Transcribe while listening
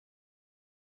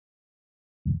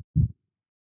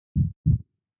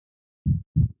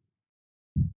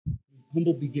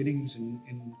humble beginnings in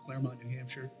Claremont, New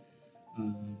Hampshire.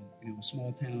 A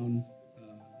small town.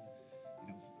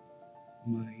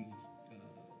 My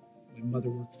mother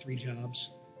worked 3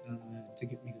 jobs to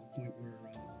get me to the point where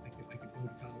I could go to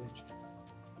college.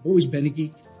 I've always been a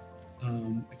geek.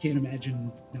 I can't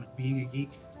imagine not being a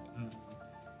geek.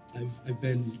 I've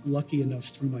been lucky enough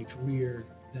through my career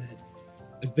that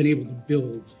I've been able to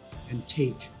build and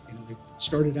take. I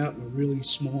started out in a really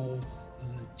small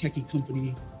techie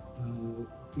company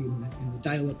in the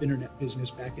dial-up internet business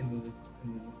back in the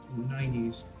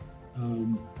 90s.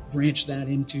 Branched that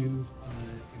into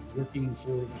working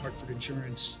for the Hartford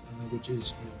Insurance, which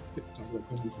is talk about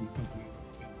going from a company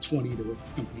of 20 to a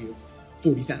company of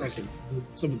 40,000.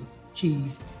 Some of the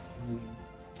key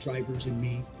drivers in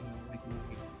me, like my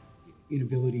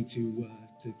inability to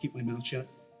keep my mouth shut.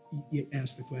 You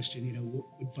asked the question, what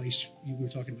advice you were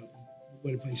talking about?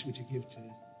 What advice would you give to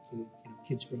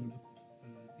kids growing up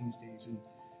these days? And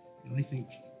I think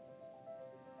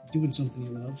doing something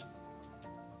you love,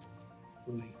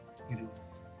 boy,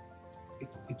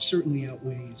 it certainly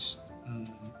outweighs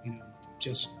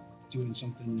just doing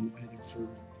something either for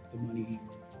the money or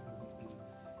whatnot.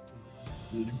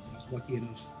 Not everybody's lucky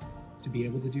enough to be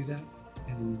able to do that,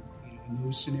 and in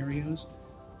those scenarios,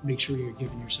 make sure you're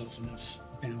giving yourself enough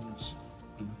balance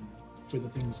for the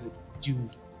things that do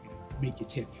make you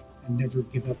tick, and never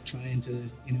give up trying to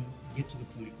get to the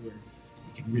point where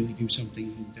you can really do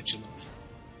something that you love.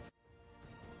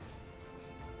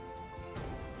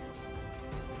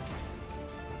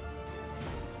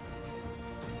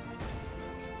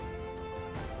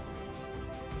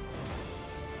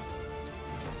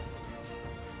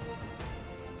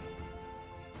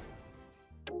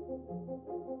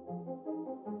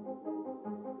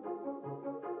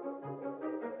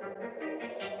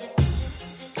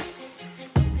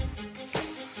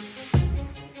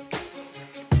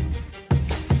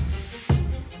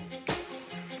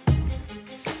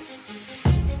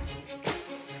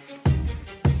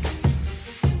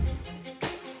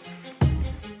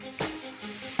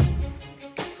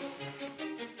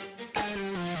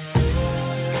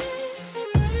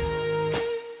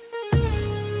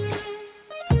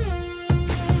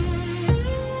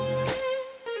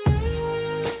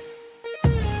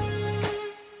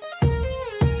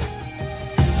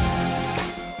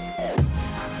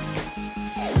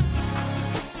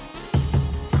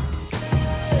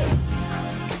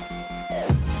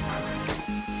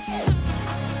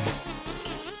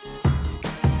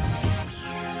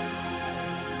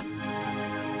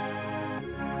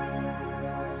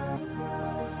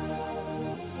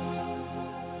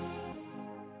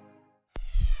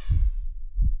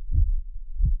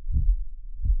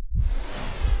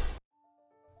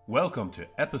 Welcome to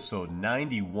episode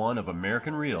 91 of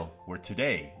American Real, where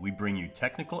today we bring you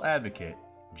technical advocate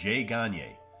Jay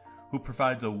Gagne, who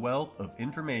provides a wealth of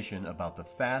information about the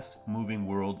fast-moving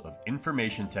world of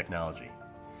information technology.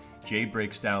 Jay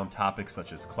breaks down topics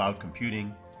such as cloud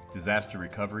computing, disaster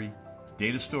recovery,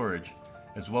 data storage,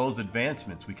 as well as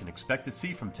advancements we can expect to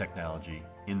see from technology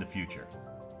in the future.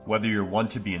 Whether you're one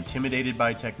to be intimidated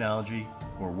by technology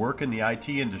or work in the IT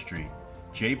industry,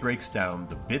 Jay breaks down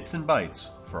the bits and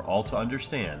bytes for all to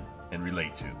understand and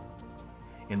relate to.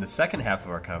 In the second half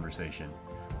of our conversation,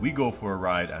 we go for a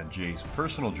ride on Jay's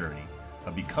personal journey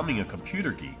of becoming a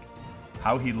computer geek,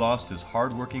 how he lost his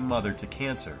hardworking mother to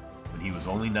cancer when he was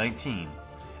only 19,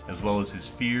 as well as his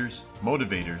fears,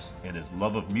 motivators, and his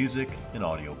love of music and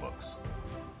audiobooks.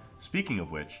 Speaking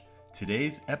of which,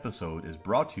 today's episode is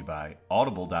brought to you by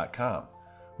Audible.com,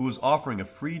 who is offering a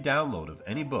free download of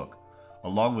any book,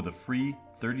 along with a free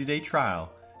 30-day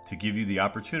trial to give you the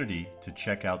opportunity to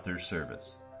check out their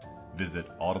service. Visit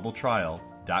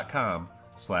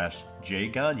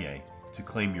audibletrial.com/jgagne to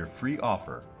claim your free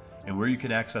offer, and where you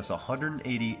can access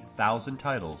 180,000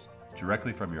 titles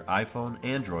directly from your iPhone,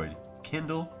 Android,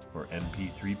 Kindle, or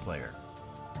MP3 player.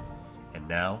 And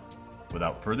now,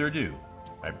 without further ado,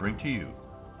 I bring to you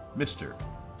Mr.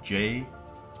 Jay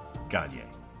Gagne.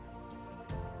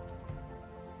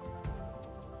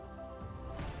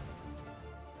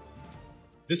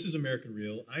 This is American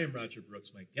Real. I am Roger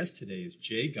Brooks. My guest today is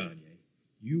Jay Gagne.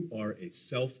 You are a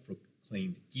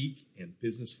self-proclaimed geek and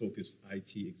business-focused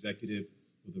IT executive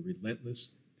with a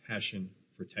relentless passion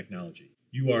for technology.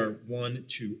 You are one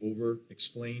to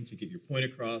over-explain to get your point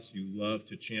across. You love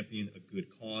to champion a good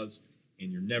cause, and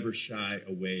you're never shy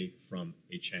away from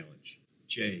a challenge.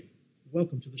 Jay,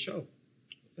 welcome to the show.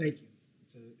 Thank you.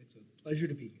 It's a pleasure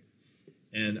to be here.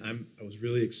 And I was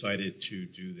really excited to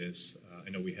do this. I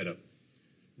know we had a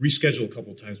reschedule a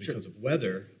couple of times because of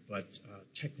weather, but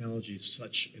technology is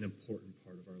such an important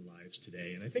part of our lives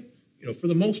today. And I think for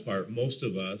the most part, most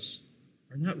of us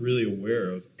are not really aware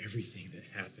of everything that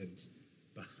happens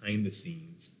behind the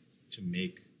scenes to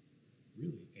make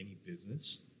really any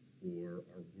business or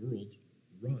our world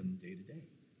run day to day.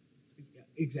 Yeah,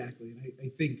 exactly. And I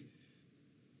think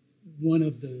one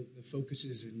of the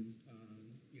focuses in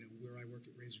where I work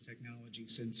at Razor Technology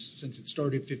since it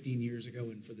started 15 years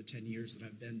ago and for the 10 years that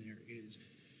I've been there is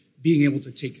being able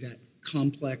to take that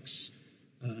complex,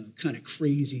 kind of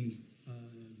crazy,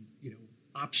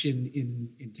 option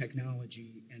in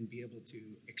technology and be able to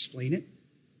explain it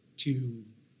to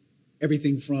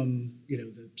everything from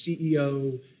the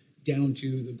CEO down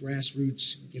to the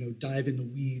grassroots, dive in the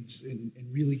weeds and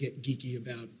really get geeky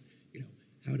about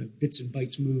how to bits and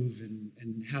bytes move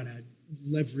and how to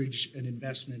leverage an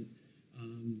investment.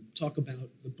 Talk about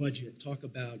the budget. Talk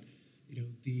about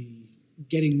the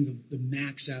getting the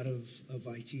max out of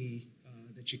IT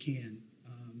that you can,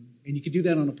 and you can do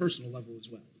that on a personal level as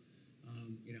well.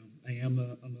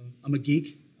 I'm a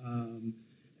geek.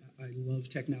 I love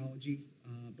technology,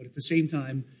 but at the same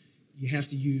time, you have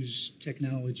to use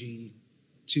technology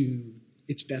to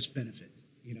its best benefit.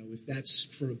 If that's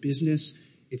for a business,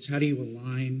 it's how do you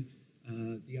align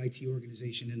the IT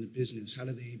organization and the business? How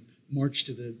do they march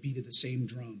to the beat of the same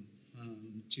drum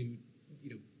to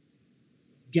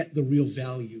get the real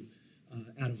value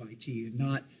out of IT and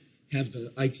not have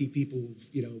the IT people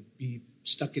be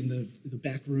stuck in the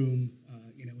back room,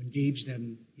 engage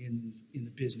them in the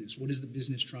business. What is the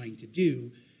business trying to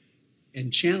do?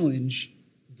 And challenge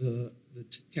the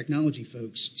technology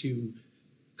folks to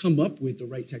come up with the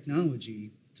right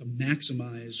technology to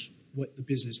maximize what the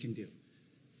business can do.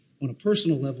 On a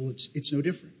personal level, it's no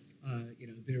different.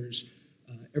 There's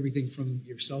everything from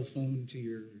your cell phone to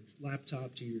your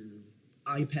laptop to your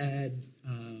iPad.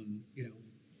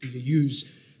 Do you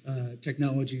use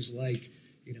technologies like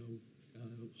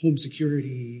home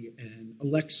security and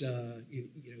Alexa?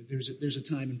 There's a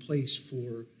time and place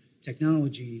for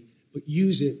technology, but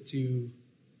use it to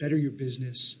better your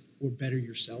business or better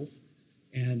yourself.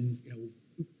 And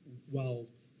while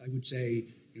I would say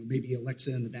maybe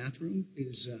Alexa in the bathroom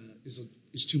is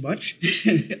too much,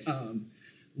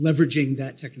 leveraging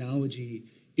that technology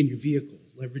in your vehicle,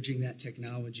 leveraging that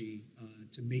technology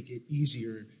to make it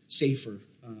easier, safer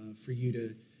for you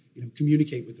to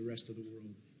communicate with the rest of the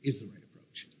world is the right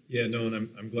approach. Yeah, no, and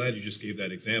I'm glad you just gave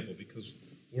that example because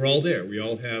we're all there. We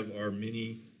all have our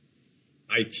mini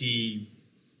IT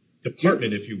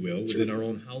department, if you will, within our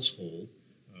own household,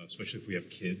 especially if we have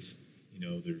kids.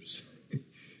 There's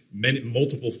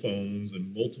multiple phones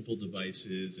and multiple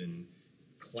devices and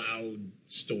cloud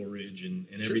storage and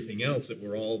everything else that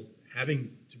we're all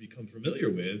having to become familiar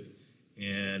with.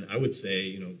 And I would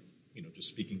say, just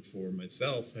speaking for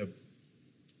myself, have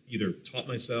either taught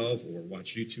myself or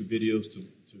watched YouTube videos to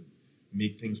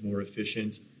make things more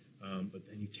efficient. But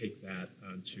then you take that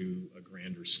onto a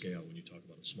grander scale when you talk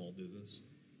about a small business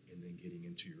and then getting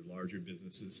into your larger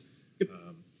businesses. Yep.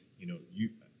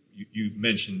 You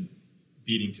mentioned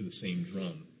beating to the same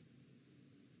drum.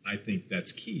 I think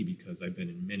that's key because I've been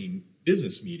in many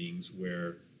business meetings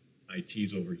where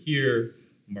IT's over here,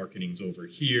 marketing's over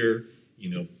here,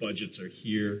 budgets are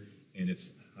here, and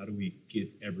it's how do we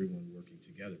get everyone working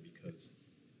together? Because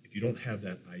if you don't have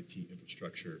that IT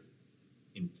infrastructure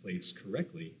in place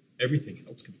correctly, everything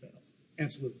else can fail.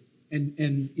 Absolutely.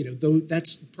 And though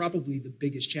that's probably the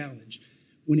biggest challenge.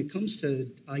 When it comes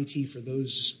to IT, for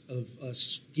those of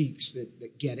us geeks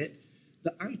that get it,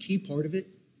 the IT part of it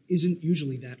isn't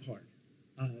usually that hard.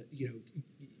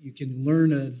 You can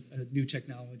learn a new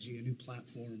technology, a new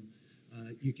platform.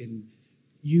 You can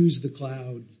use the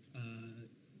cloud.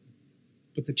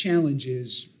 But the challenge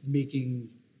is making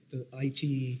the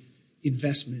IT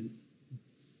investment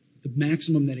the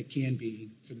maximum that it can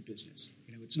be for the business.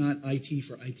 It's not IT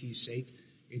for IT's sake.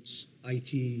 It's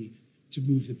IT to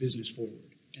move the business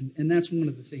forward. And that's one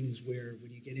of the things where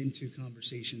when you get into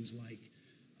conversations like,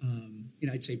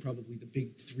 I'd say probably the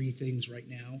big three things right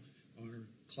now are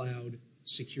cloud,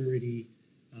 security,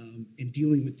 and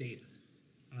dealing with data.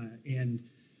 And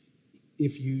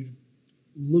if you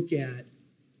look at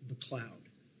the cloud,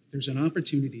 there's an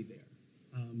opportunity there.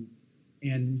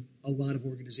 And a lot of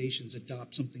organizations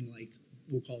adopt something like,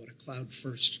 we'll call it a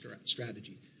cloud-first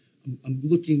strategy. I'm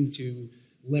looking to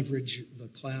leverage the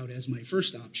cloud as my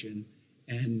first option,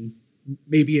 and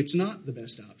maybe it's not the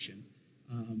best option,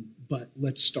 but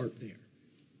let's start there.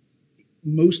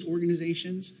 Most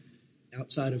organizations,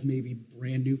 outside of maybe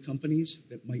brand new companies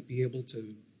that might be able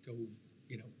to go,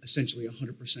 essentially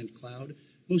 100% cloud,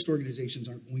 most organizations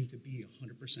aren't going to be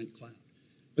 100% cloud.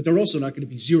 But they're also not going to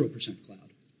be 0%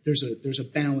 cloud. There's a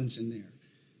balance in there.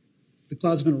 the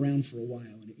cloud's been around for a while,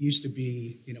 and it used to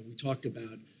be, we talked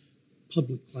about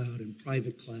public cloud and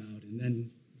private cloud, and then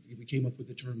we came up with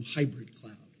the term hybrid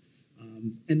cloud.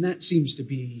 And that seems to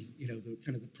be, the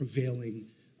kind of the prevailing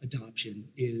adoption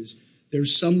is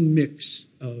there's some mix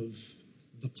of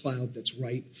the cloud that's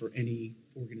right for any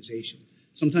organization.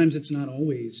 Sometimes it's not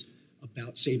always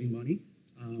about saving money.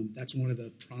 That's one of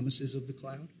the promises of the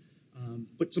cloud.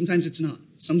 But sometimes it's not.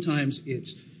 Sometimes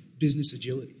it's business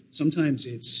agility. Sometimes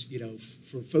it's,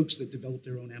 for folks that develop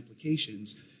their own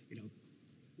applications,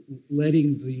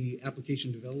 letting the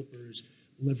application developers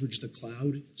leverage the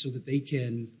cloud so that they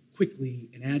can quickly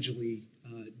and agilely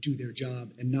do their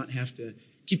job and not have to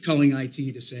keep calling IT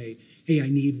to say, hey, I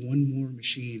need one more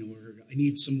machine or I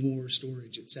need some more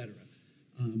storage, et cetera.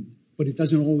 But it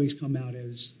doesn't always come out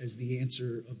as the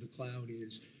answer of the cloud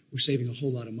is we're saving a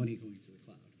whole lot of money going to the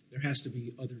cloud. There has to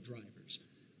be other drivers.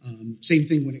 Same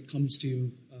thing when it comes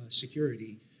to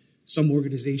security. Some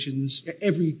organizations,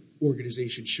 every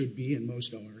organization should be, and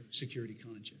most are, security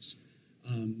conscious.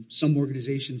 Some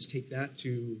organizations take that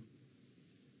to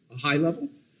a high level.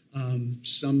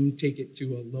 Some take it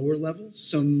to a lower level.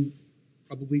 Some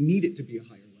probably need it to be a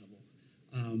higher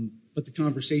level. But the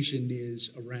conversation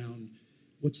is around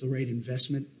what's the right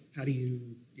investment? How do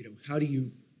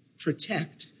you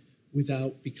protect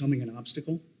without becoming an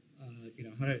obstacle?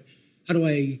 How do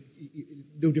I,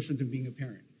 no different than being a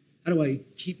parent, how do I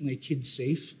keep my kids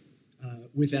safe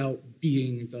without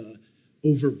being the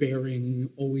overbearing,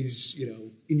 always,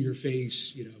 in your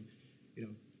face,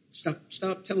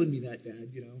 stop telling me that, Dad,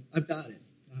 I've got it,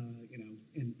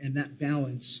 and that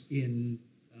balance in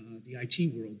the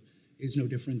IT world is no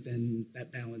different than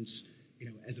that balance,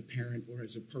 as a parent or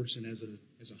as a person, as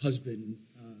a husband,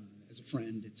 as a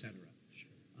friend, et cetera. Sure.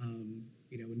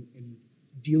 And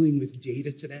dealing with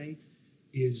data today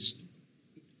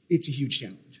it's a huge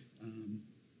challenge.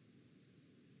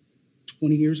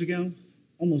 20 years ago,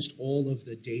 almost all of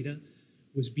the data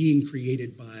was being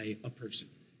created by a person.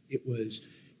 It was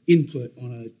input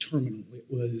on a terminal. It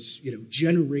was,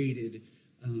 generated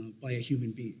by a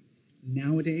human being.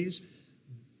 Nowadays,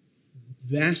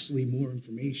 vastly more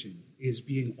information is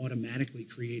being automatically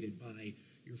created by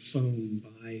your phone,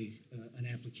 by an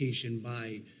application,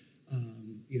 by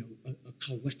a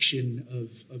collection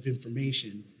of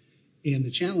information. And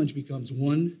the challenge becomes,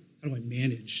 one, how do I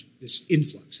manage this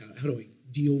influx? How do I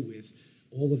deal with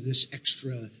all of this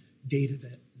extra data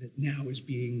that now is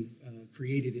being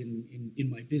created in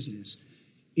my business?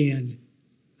 And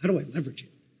how do I leverage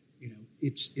it?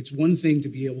 It's one thing to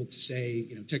be able to say,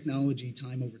 technology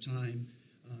time over time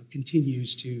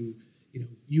continues to,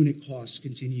 unit costs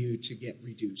continue to get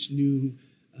reduced. New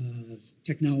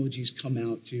technologies come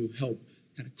out to help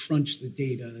kind of crunch the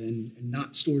data and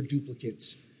not store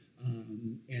duplicates.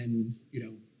 And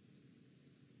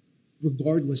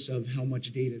regardless of how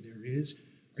much data there is,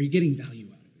 are you getting value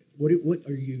out of it? What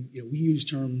are you, we use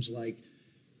terms like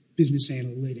business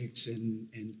analytics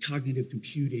and cognitive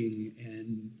computing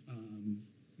and,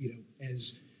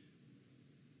 as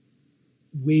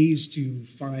ways to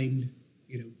find,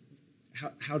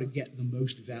 how to get the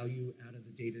most value out of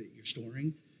the data that you're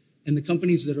storing. And the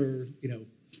companies that are,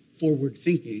 forward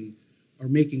thinking are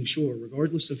making sure,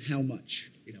 regardless of how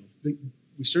much,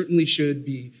 we certainly should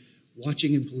be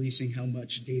watching and policing how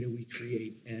much data we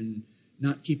create and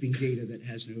not keeping data that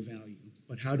has no value.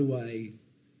 But how do I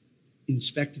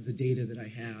inspect the data that I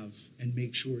have and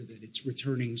make sure that it's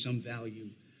returning some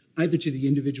value, either to the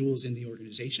individuals in the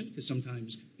organization, because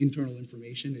sometimes internal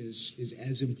information is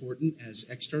as important as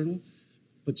external,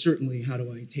 but certainly how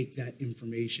do I take that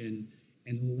information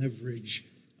and leverage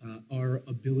our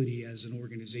ability as an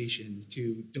organization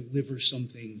to deliver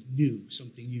something new,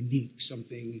 something unique,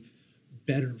 something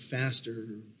better, faster,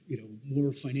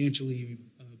 more financially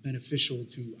beneficial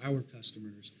to our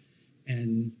customers.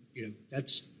 And,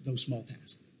 that's no small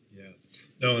task. Yeah.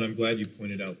 No, and I'm glad you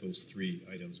pointed out those three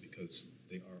items because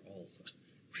they are all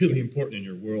really important in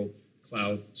your world: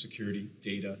 cloud, security,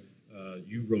 data.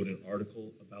 You wrote an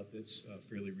article about this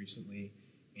fairly recently,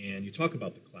 and you talk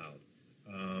about the cloud,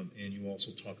 and you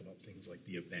also talk about things like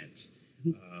the event.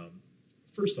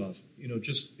 First off,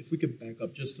 just if we could back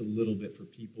up just a little bit for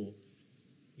people,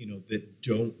 that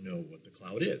don't know what the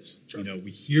cloud is. Sure.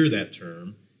 We hear that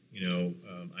term.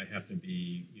 I happen to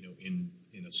be,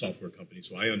 in a software company,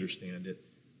 so I understand it,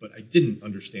 but I didn't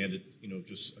understand it,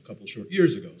 just a couple short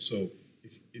years ago. So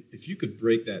if you could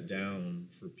break that down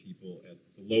for people at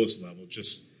the lowest level,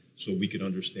 just so we could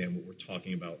understand what we're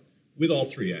talking about with all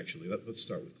three, actually. Let's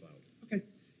start with cloud. Okay.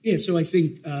 Yeah, so I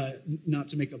think, not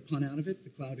to make a pun out of it, the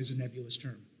cloud is a nebulous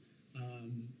term.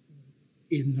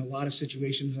 in a lot of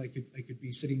situations, I could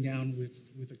be sitting down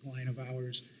with a client of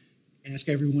ours, ask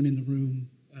everyone in the room,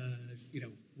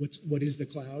 what is the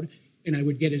cloud, and I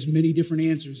would get as many different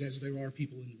answers as there are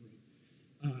people in the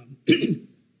room.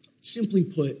 Simply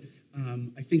put,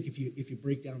 I think if you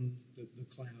break down the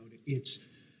cloud, it's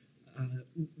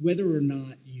whether or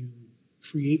not you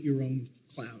create your own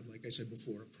cloud, like I said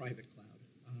before, a private cloud,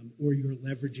 or you're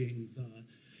leveraging the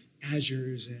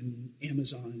Azures and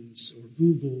Amazons or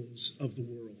Googles of the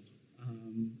world,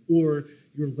 or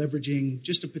you're leveraging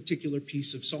just a particular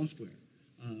piece of software.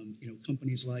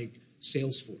 Companies like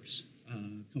Salesforce,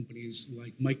 companies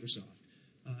like Microsoft,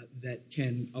 that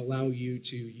can allow you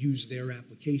to use their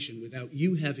application without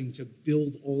you having to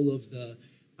build all of the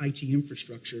IT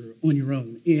infrastructure on your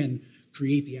own and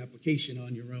create the application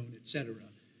on your own, etc.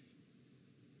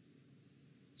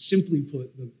 Simply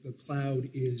put, the cloud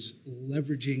is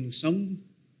leveraging some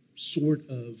sort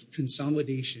of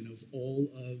consolidation of all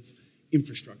of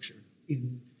infrastructure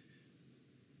and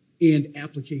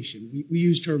application. We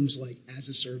use terms like as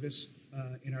a service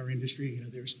in our industry.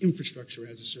 There's infrastructure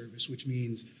as a service, which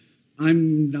means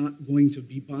I'm not going to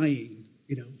be buying,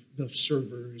 the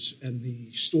servers and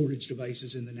the storage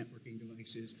devices and the networking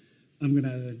devices. I'm going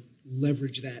to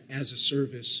leverage that as a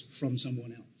service from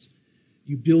someone else.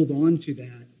 You build onto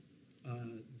that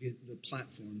the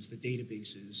platforms, the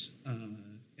databases,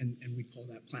 and we call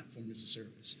that platform as a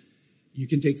service. You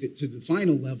can take it to the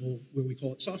final level where we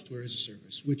call it software as a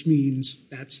service, which means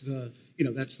that's the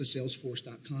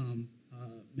Salesforce.com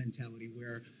mentality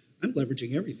where I'm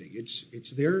leveraging everything.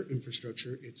 It's their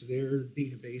infrastructure, it's their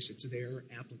database, it's their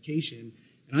application,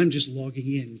 and I'm just logging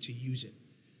in to use it.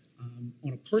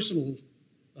 On a personal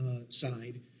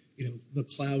side, the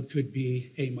cloud could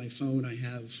be, hey, my phone, I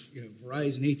have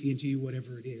Verizon, AT&T,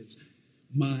 whatever it is.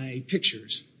 My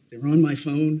pictures, they're on my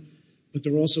phone, but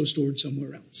they're also stored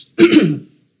somewhere else.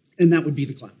 And that would be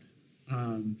the cloud.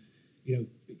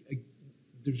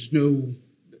 There's no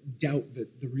doubt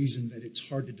that the reason that it's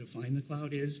hard to define the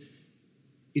cloud is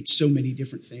it's so many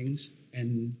different things,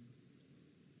 and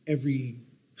every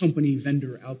company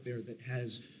vendor out there that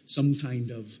has some kind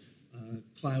of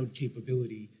cloud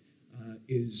capability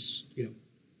is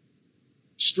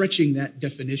stretching that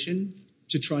definition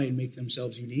to try and make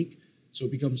themselves unique, so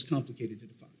it becomes complicated to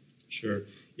define. Sure.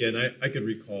 Yeah, and I could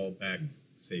recall back,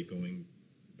 say, going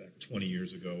back 20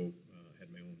 years ago,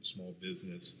 had my own small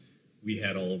business. We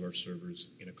had all of our servers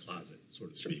in a closet, so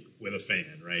to speak, with a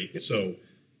fan, right? Yep. So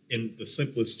in the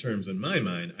simplest terms in my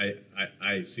mind,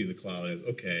 I see the cloud as,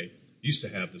 okay, used to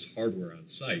have this hardware on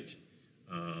site.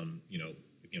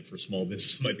 Again, for small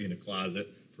business, it might be in a closet.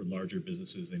 For larger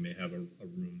businesses, they may have a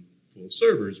room full of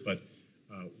servers. But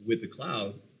with the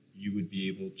cloud, you would be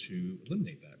able to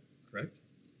eliminate that, correct?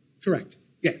 Correct.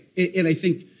 Yeah, and I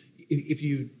think if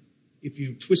you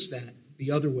twist that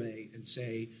the other way and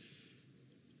say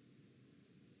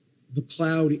the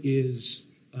cloud is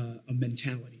a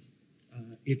mentality,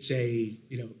 it's a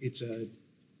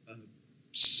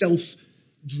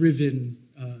self-driven,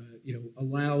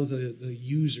 allow the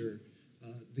user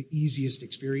the easiest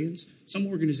experience. Some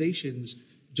organizations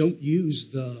don't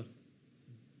use the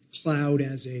cloud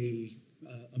as a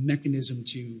mechanism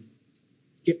to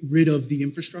get rid of the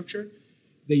infrastructure.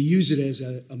 They use it as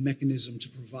a mechanism to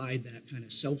provide that kind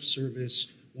of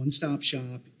self-service, one-stop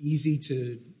shop, easy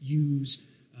to use,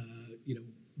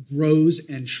 grows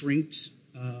and shrinks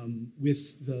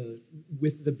with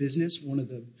the business. One of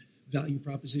the value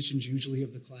propositions usually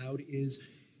of the cloud is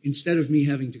instead of me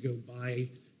having to go buy,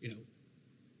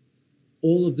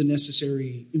 all of the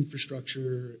necessary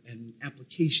infrastructure and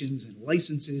applications and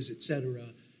licenses, et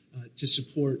cetera, to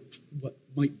support what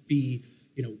might be,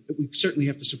 we certainly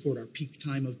have to support our peak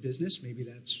time of business. Maybe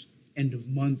that's end of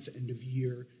month, end of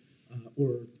year,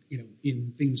 or,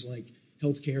 in things like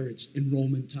healthcare, it's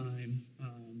enrollment time.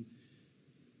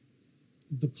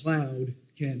 The cloud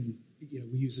can,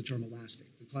 we use the term elastic.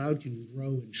 The cloud can grow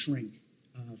and shrink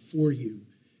for you,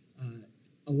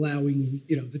 allowing,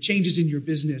 the changes in your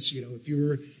business. If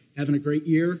you're having a great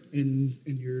year and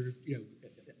you're,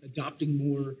 adopting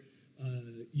more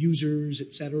users,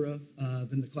 et cetera,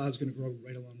 then the cloud's going to grow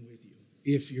right along with you.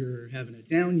 If you're having a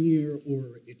down year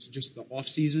or it's just the off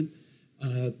season,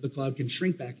 the cloud can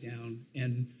shrink back down.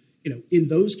 And, in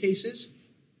those cases,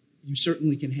 you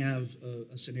certainly can have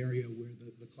a scenario where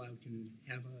the cloud can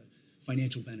have a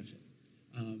financial benefit.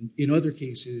 In other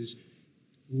cases,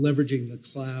 leveraging the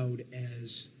cloud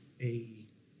as a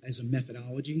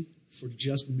methodology for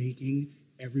just making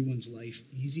everyone's life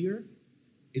easier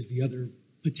is the other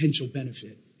potential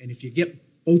benefit. And if you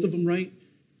get both of them right,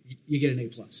 you get an A+.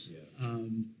 Yeah.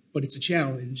 But it's a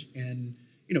challenge, and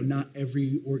not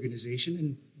every organization,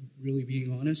 and really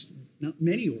being honest, not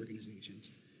many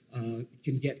organizations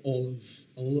can get all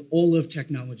of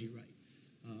technology right.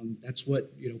 That's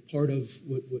what part of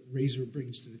what Razor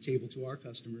brings to the table to our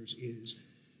customers is,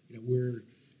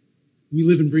 we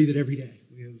live and breathe it every day.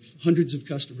 We have hundreds of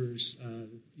customers,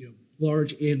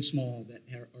 large and small, that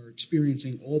are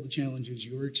experiencing all the challenges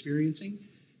you're experiencing,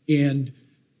 and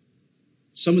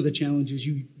some of the challenges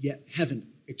you yet haven't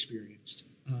experienced.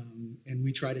 And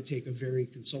we try to take a very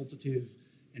consultative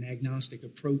and agnostic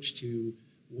approach to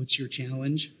what's your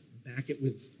challenge, back it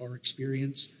with our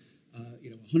experience.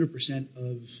 100%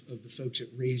 of the folks at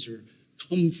Razor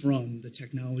come from the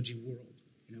technology world.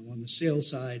 On the sales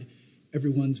side,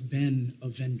 everyone's been a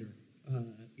vendor,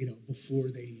 before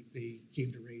they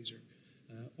came to Razor.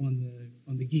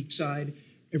 On the Geek side,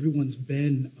 everyone's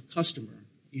been a customer.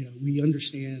 We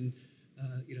understand,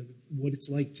 what it's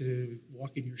like to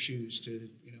walk in your shoes, to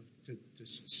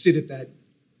sit at that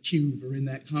cube or in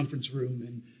that conference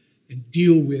room and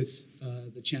deal with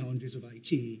the challenges of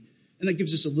IT. And that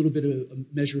gives us a little bit of a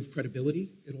measure of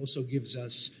credibility. It also gives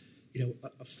us,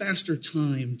 a faster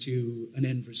time to an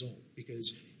end result,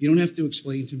 because you don't have to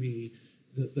explain to me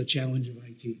the challenge of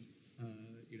IT.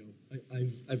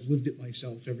 I've lived it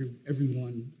myself.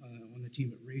 Everyone on the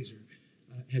team at Razor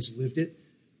has lived it,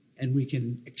 and we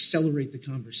can accelerate the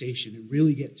conversation and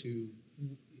really get to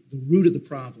the root of the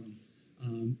problem.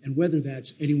 And whether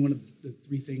that's any one of the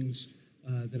three things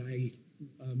that I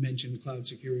mentioned, cloud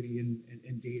security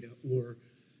and data, or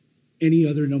any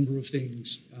other number of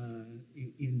things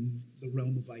in the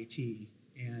realm of IT.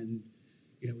 And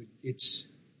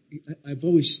I've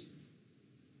always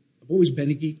been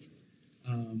a geek.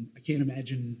 I can't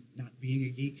imagine not being a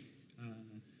geek.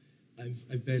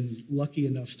 I've been lucky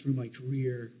enough through my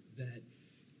career that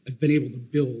I've been able to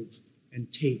build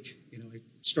and take. I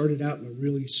started out in a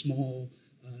really small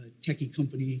techie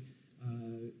company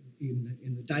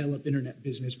in the dial-up internet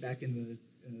business back in the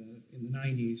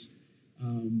 90s.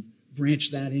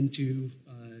 Branched that into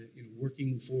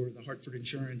working for the Hartford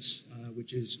Insurance,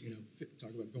 which is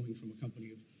talk about going from a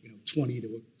company of 20 to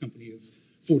a company of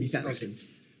 40,000.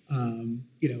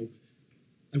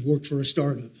 I've worked for a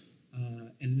startup,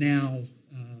 and now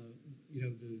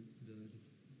the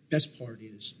best part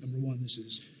is, number one,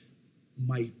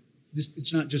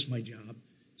 it's not just my job,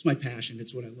 it's my passion,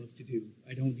 it's what I love to do.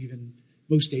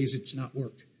 Most days it's not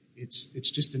work,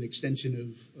 it's just an extension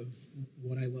of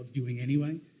what I love doing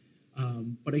anyway.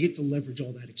 But I get to leverage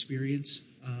all that experience,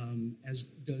 as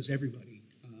does everybody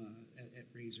at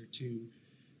Razor, to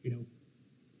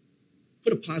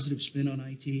put a positive spin on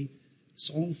IT,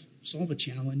 solve a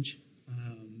challenge,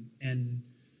 and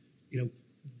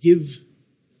give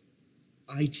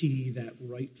IT that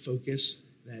right focus,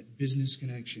 that business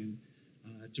connection,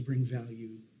 to bring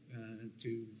value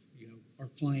to our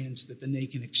clients that then they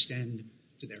can extend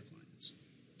to their clients.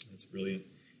 That's brilliant.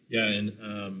 Yeah,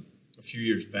 and a few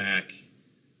years back,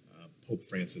 Pope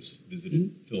Francis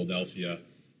visited Philadelphia,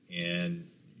 and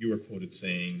you were quoted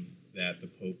saying that the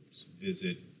Pope's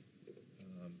visit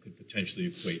could potentially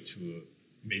equate to a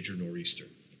major nor'easter.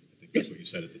 I think that's what you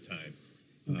said at the time.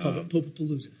 We called it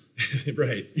Popapalooza.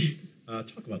 Right.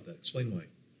 Talk about that. Explain why.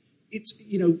 It's,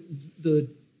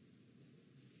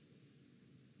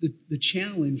 the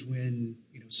challenge when,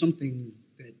 something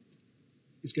that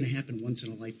is going to happen once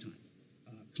in a lifetime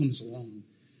comes along,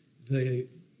 the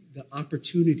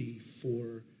opportunity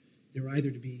for there either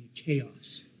to be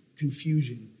chaos,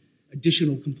 confusion,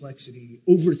 additional complexity,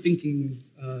 overthinking,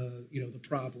 the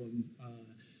problem,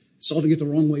 solving it the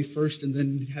wrong way first, and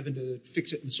then having to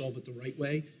fix it and solve it the right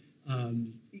way.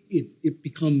 It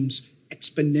becomes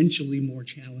exponentially more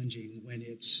challenging when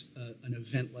it's an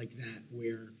event like that,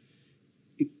 where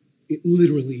it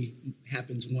literally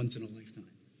happens once in a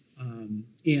lifetime.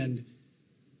 And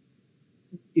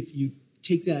if you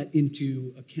take that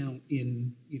into account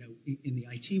in the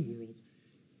IT world,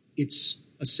 it's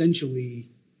essentially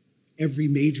every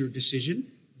major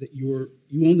decision that you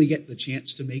only get the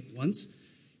chance to make once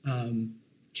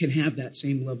can have that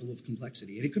same level of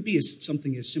complexity. And it could be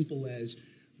something as simple as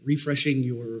refreshing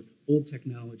your old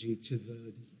technology to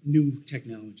the new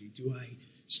technology. Do I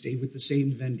stay with the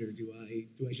same vendor? Do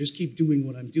I just keep doing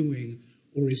what I'm doing?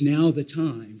 Or is now the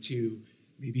time to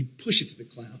maybe push it to the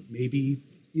cloud? Maybe,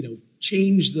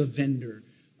 change the vendor.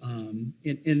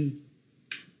 And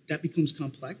that becomes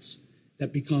complex.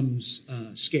 That becomes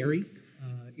scary,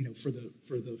 for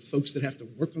the folks that have to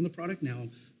work on the product. Now,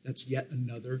 that's yet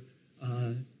another,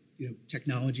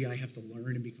 technology I have to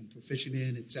learn and become proficient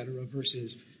in, et cetera,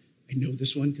 versus I know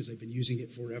this one because I've been using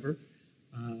it forever.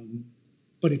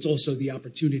 But it's also the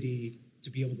opportunity to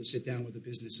be able to sit down with a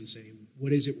business and say,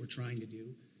 what is it we're trying to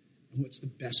do, and what's the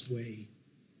best way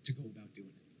to go about doing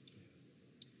it.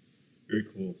 Very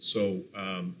cool. So,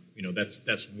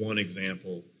 that's one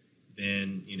example.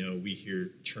 Then, we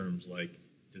hear terms like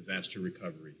disaster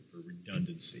recovery or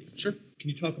redundancy. Sure. Can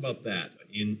you talk about that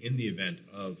in the event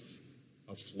of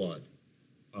a flood,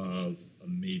 of a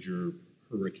major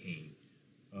hurricane,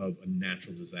 of a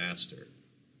natural disaster?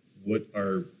 What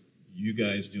are you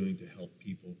guys doing to help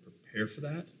people prepare for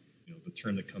that? The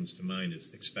term that comes to mind is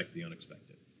expect the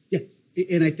unexpected. Yeah,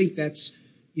 and I think that's,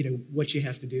 what you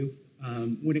have to do.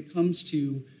 When it comes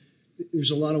to,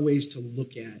 there's a lot of ways to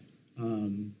look at,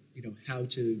 how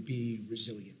to be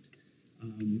resilient.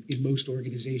 In most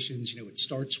organizations, it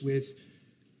starts with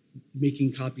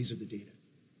making copies of the data,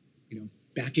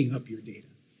 backing up your data.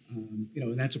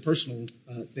 And that's a personal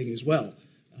thing as well.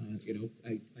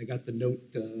 I got the note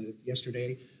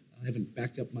yesterday. I haven't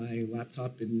backed up my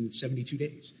laptop in 72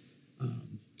 days.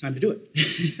 Time to do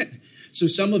it. So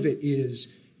some of it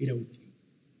is,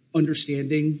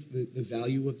 understanding the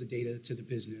value of the data to the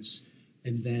business,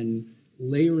 and then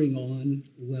layering on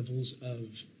levels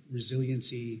of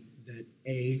resiliency that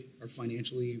A, are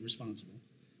financially responsible,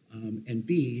 and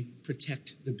B,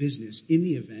 protect the business in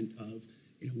the event of,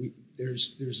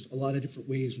 there's a lot of different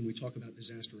ways when we talk about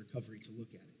disaster recovery to look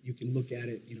at it. You can look at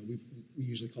it, we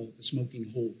usually call it the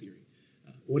smoking hole theory.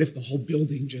 What if the whole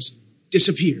building just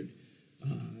disappeared?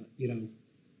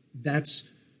 That's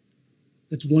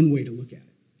one way to look at it.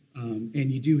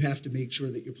 And you do have to make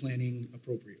sure that you're planning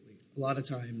appropriately. A lot of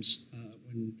times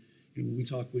when we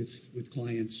talk with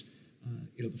clients,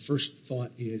 the first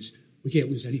thought is, we can't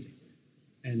lose anything.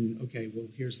 And, okay, well,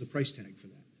 here's the price tag for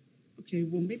that. Okay,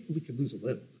 well, maybe we could lose a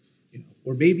little,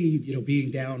 or maybe,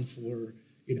 being down for,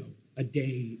 a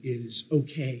day is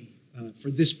okay for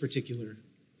this particular,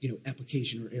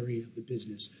 application or area of the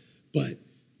business. But,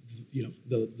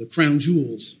 the crown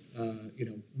jewels,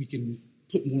 we can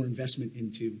put more investment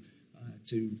into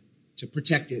to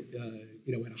protect it,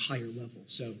 at a higher level.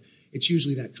 So it's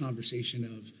usually that conversation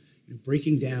of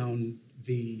breaking down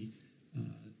the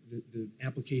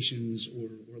applications or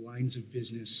lines of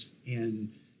business,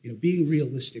 and being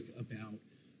realistic about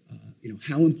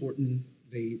how important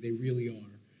they really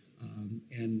are,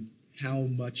 and how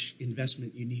much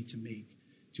investment you need to make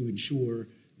to ensure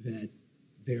that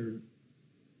they're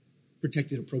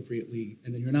protected appropriately,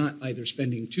 and then you're not either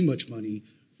spending too much money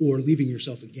or leaving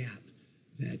yourself a gap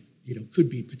that could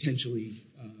be potentially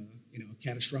a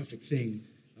catastrophic thing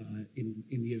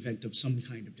in the event of some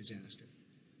kind of disaster.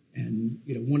 And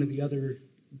one of the other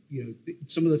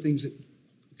some of the things that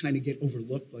kind of get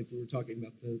overlooked, like we were talking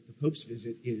about the Pope's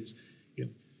visit, is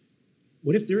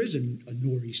what if there is a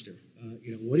nor'easter?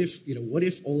 What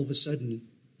if all of a sudden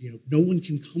no one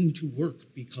can come to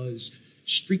work because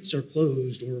streets are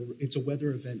closed or it's a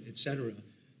weather event, etc.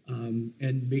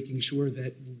 And making sure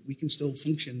that we can still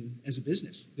function as a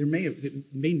business. It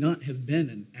may not have been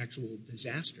an actual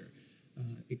disaster.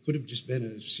 It could have just been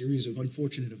a series of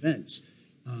unfortunate events.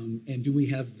 And do we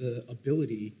have the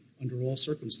ability, under all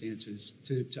circumstances,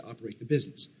 to operate the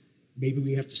business? Maybe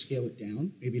we have to scale it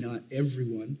down. Maybe not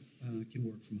everyone can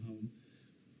work from home.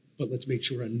 But let's make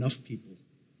sure enough people,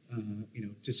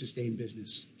 to sustain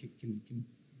business can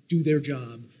do their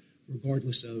job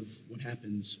regardless of what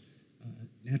happens,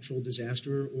 natural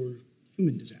disaster or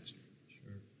human disaster.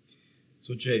 Sure.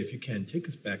 So, Jay, if you can, take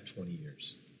us back 20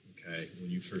 years, okay, when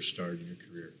you first started in your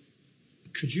career.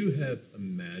 Could you have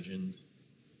imagined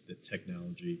that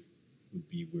technology would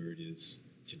be where it is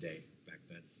today, back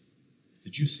then?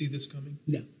 Did you see this coming?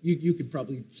 No. You could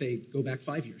probably say, go back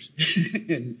 5 years,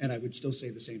 and I would still say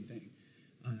the same thing.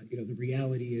 The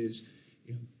reality is,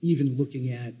 even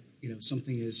looking at,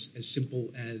 something as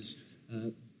simple as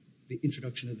the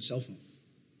introduction of the cell phone,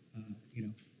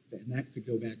 and that could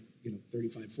go back,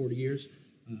 35, 40 years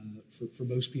for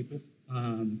most people.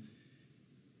 I'm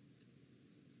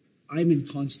in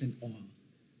constant awe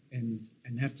and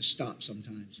have to stop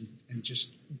sometimes and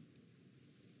just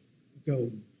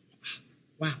go,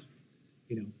 wow,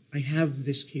 I have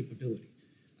this capability.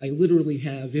 I literally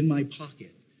have in my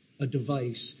pocket a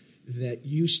device that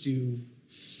used to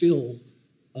fill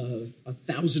a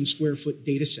 1,000 square foot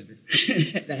data center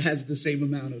that has the same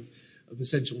amount of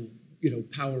essential,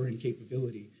 power and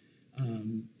capability.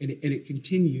 And it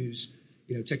continues,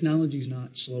 technology is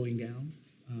not slowing down.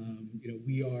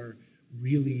 We are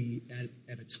really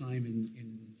at a time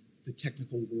in the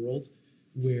technical world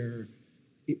where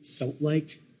it felt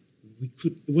like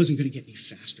it wasn't going to get any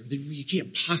faster. You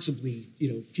can't possibly,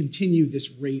 continue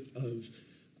this rate of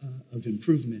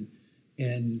improvement,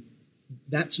 and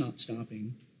that's not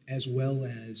stopping. as well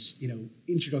as,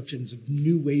 introductions of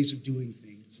new ways of doing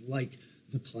things like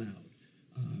the cloud,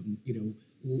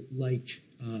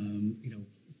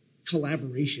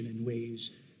 collaboration in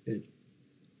ways that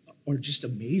are just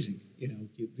amazing.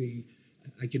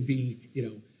 I can be,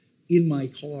 in my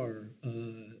car,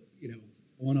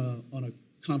 on a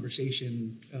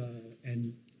conversation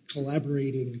and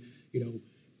collaborating,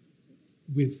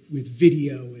 with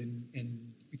video and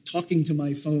talking to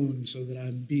my phone so that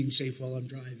I'm being safe while I'm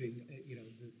driving.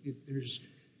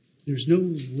 There's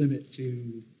no limit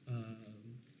to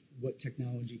what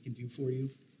technology can do for you,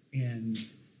 and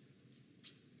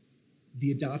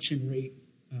the adoption rate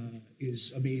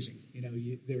is amazing.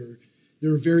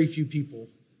 There are very few people,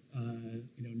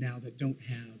 now that don't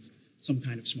have some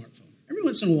kind of smartphone. Every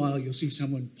once in a while, you'll see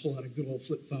someone pull out a good old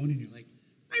flip phone, and you're like,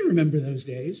 I remember those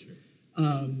days.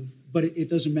 But it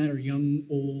doesn't matter, young,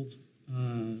 old,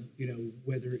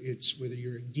 whether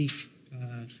you're a geek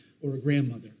or a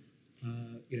grandmother,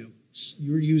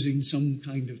 you're using some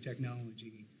kind of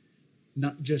technology,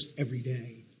 not just every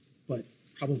day, but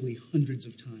probably hundreds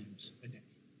of times a day.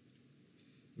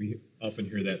 We often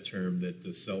hear that term that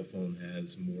the cell phone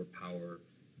has more power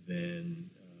than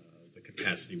the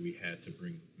capacity we had to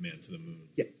bring man to the moon.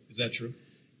 Yeah. Is that true?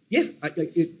 Yeah.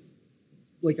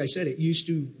 Like I said, it used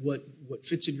to, what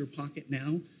fits in your pocket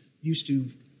now used to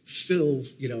fill,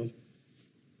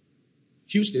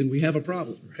 Houston, we have a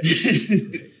problem.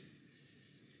 Right.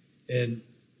 And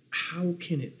how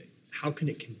can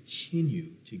it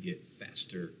continue to get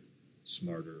faster,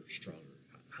 smarter, stronger?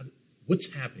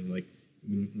 What's happening? Like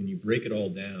when you break it all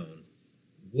down,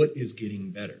 what is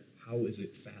getting better? How is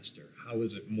it faster? How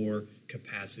is it more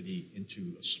capacity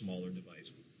into a smaller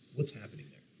device? What's happening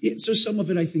there? Yeah, so some of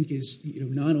it, I think, is,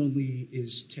 not only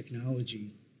is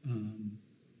technology,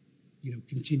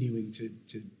 continuing to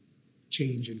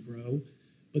change and grow,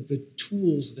 but the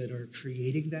tools that are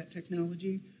creating that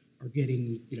technology are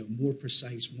getting, more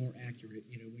precise, more accurate.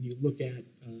 When you look at,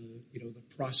 the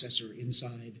processor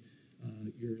inside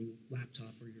your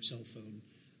laptop or your cell phone,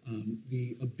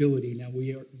 the ability, now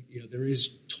there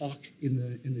is talk in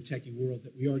the techie world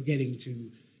that we are getting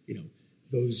to,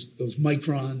 those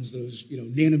microns, those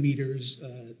nanometers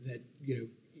that you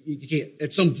can't,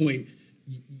 at some point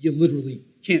you literally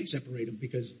can't separate them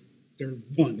because they're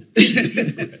one.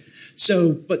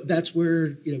 So, but that's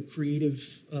where creative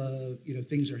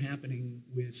things are happening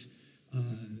with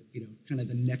kind of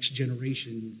the next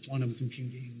generation quantum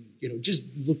computing. Just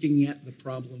looking at the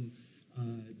problem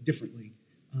differently,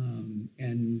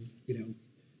 and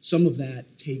some of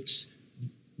that takes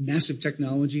massive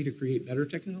technology to create better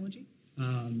technology.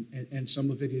 And some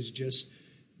of it is just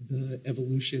the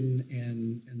evolution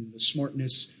and the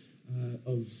smartness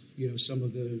of some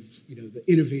of the the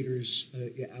innovators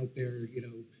out there.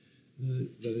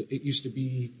 It used to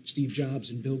be Steve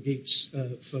Jobs and Bill Gates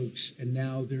folks, and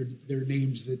now they're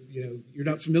names that you're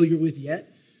not familiar with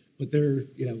yet, but they're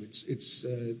it's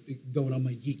going on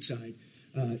my geek side.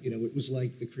 It was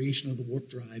like the creation of the warp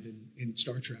drive in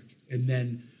Star Trek, and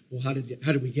then how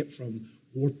did we get from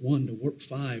warp 1 to warp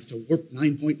 5 to warp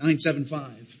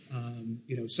 9.975?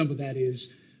 Some of that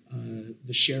is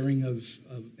the sharing of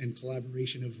and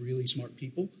collaboration of really smart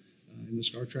people. In the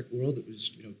Star Trek world, it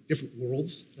was different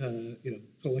worlds,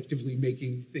 collectively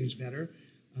making things better.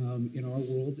 In our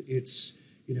world, it's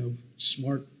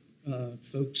smart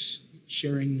folks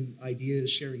sharing ideas,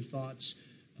 sharing thoughts,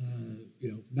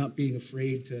 not being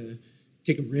afraid to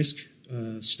take a risk,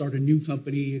 start a new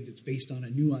company that's based on a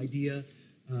new idea.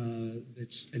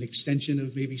 That's an extension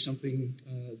of maybe something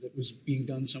that was being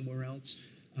done somewhere else,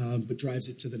 but drives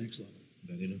it to the next level.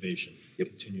 That innovation, Yep.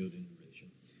 Continued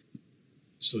innovation.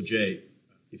 So, Jay,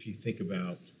 if you think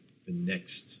about the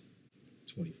next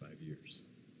 25 years,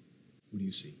 what do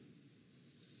you see?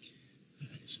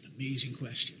 It's an amazing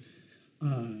question.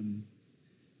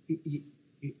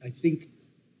 I think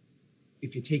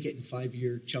if you take it in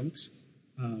 5-year chunks,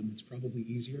 it's probably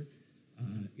easier.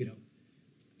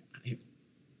 I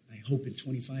hope in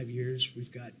 25 years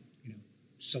we've got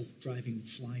self-driving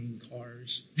flying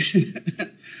cars.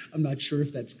 I'm not sure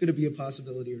if that's going to be a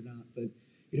possibility or not, but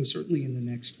certainly in the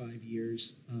next 5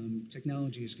 years,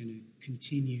 technology is going to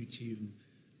continue to.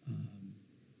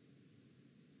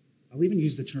 I'll even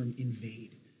use the term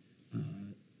invade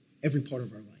every part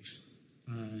of our life.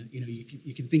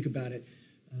 You can think about it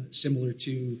similar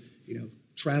to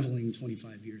traveling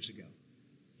 25 years ago.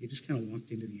 You just kind of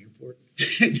walked into the airport.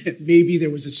 Maybe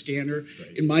there was a scanner.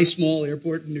 Right. In my small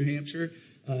airport in New Hampshire,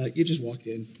 you just walked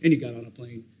in and you got on a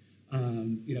plane.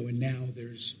 And now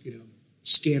there's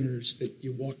scanners that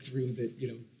you walk through that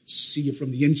see you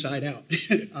from the inside out.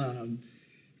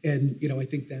 And I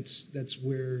think that's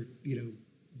where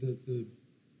the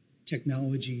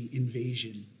technology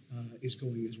invasion is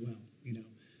going as well.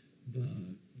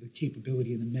 The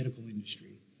capability in the medical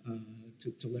industry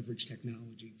to leverage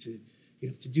technology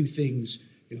to do things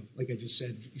like I just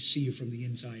said, you see you from the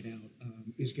inside out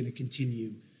is going to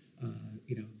continue.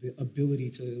 The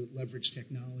ability to leverage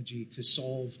technology to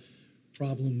solve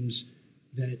problems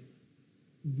that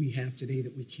we have today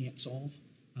that we can't solve.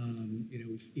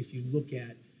 If you look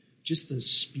at just the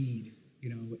speed,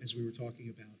 as we were talking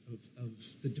about,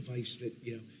 of the device that,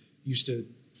 used to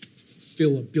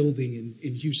fill a building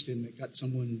in Houston that got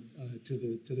someone to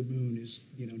the moon is,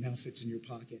 now fits in your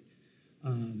pocket.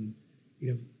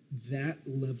 That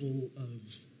level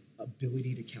of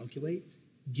ability to calculate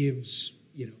gives,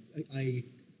 I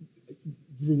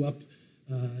grew up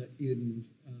in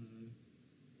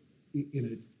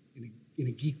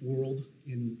a geek world,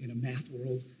 in a math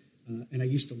world, and I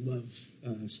used to love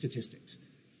statistics.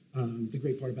 The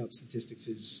great part about statistics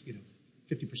is,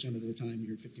 50% of the time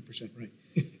you're 50% right,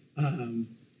 and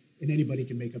anybody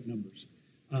can make up numbers.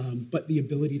 But the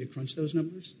ability to crunch those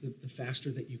numbers, the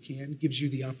faster that you can, gives you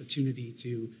the opportunity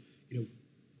to,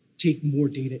 take more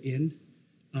data in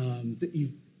that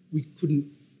we couldn't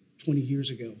 20 years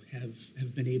ago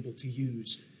have been able to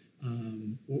use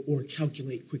or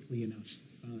calculate quickly enough.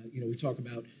 We talk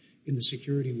about in the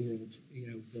security world,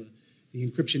 the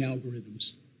encryption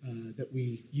algorithms that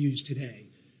we use today.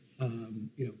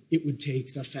 It would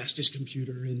take the fastest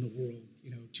computer in the world,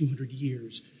 200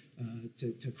 years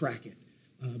to crack it.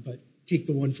 But take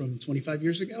the one from 25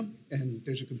 years ago, and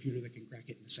there's a computer that can crack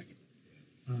it in a second.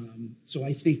 So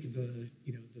I think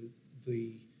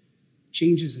the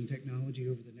changes in technology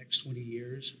over the next 20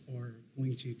 years are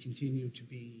going to continue to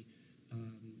be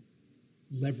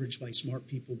leveraged by smart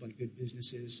people, by good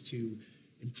businesses to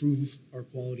improve our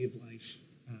quality of life,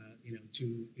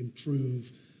 to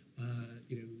improve,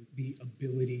 the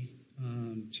ability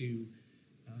to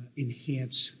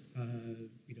enhance,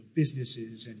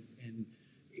 businesses and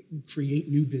create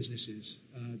new businesses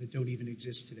that don't even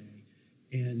exist today.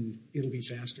 And it'll be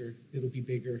faster, it'll be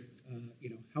bigger.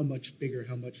 How much bigger,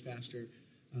 how much faster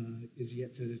is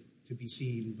yet to be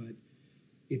seen, but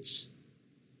it's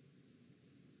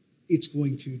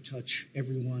going to touch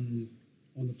everyone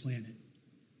on the planet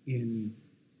in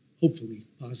hopefully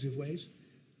positive ways.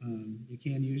 You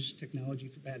can use technology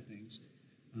for bad things,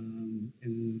 and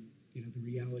the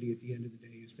reality at the end of the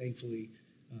day is, thankfully,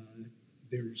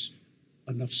 there's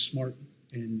enough smart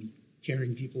and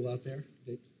caring people out there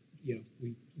that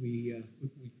we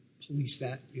police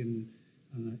that in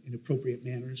appropriate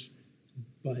manners,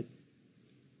 but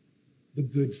the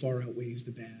good far outweighs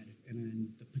the bad,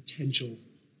 and the potential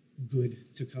good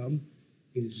to come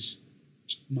is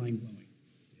mind-blowing.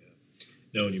 Yeah.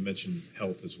 No, and you mentioned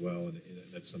health as well, and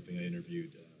that's something I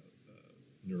interviewed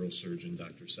neurosurgeon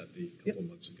Dr. Sethi a couple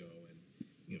months ago,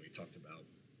 and we talked about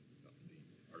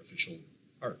the artificial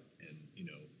heart and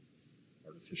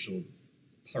artificial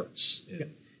parts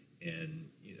and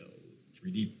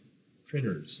 3D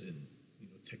printers, and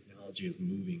technology is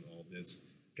moving all this.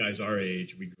 Guys our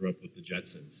age, we grew up with the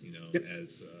Jetsons,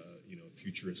 as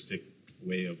futuristic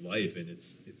way of life, and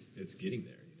it's getting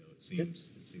there. It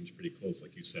seems pretty close.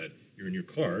 Like you said, you're in your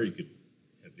car, you could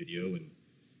have video, and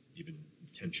even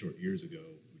 10 short years ago,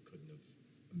 we couldn't have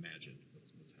imagined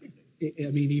what's happening.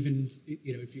 I mean, even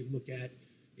if you look at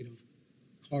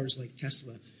cars like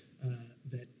Tesla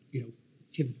that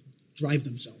can drive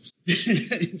themselves,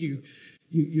 you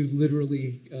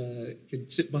literally can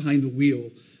sit behind the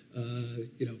wheel.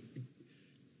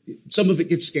 Some of it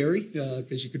gets scary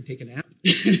because you could take a nap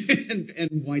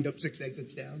and wind up 6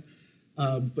 exits down.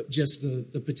 But just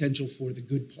the potential for the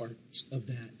good parts of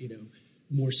that,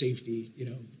 more safety,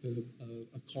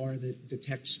 a car that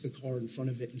detects the car in front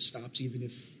of it and stops even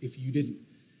if you didn't,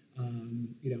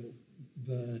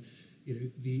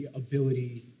 the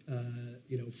ability,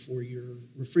 for your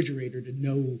refrigerator to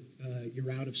know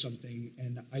you're out of something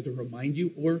and either remind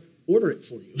you or order it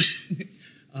for you.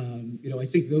 I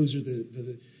think those are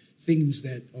the things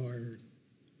that are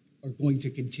going to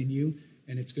continue,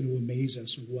 and it's going to amaze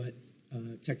us what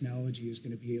technology is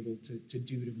going to be able to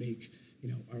do to make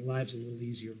our lives a little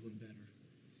easier, a little better.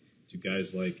 Do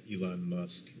guys like Elon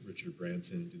Musk, Richard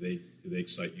Branson, do they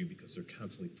excite you because they're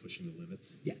constantly pushing the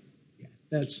limits? Yeah.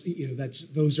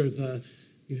 Those are the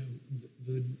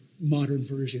the modern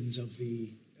versions of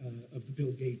the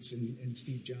Bill Gates and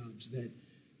Steve Jobs that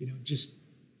just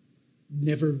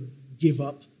never give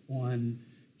up on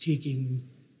taking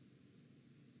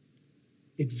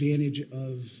advantage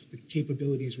of the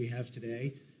capabilities we have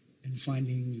today and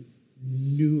finding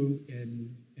new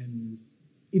and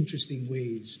interesting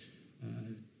ways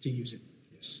to use it.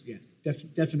 Yes, yeah,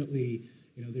 definitely.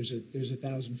 There's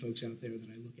 1,000 folks out there that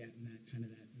I look at in that kind of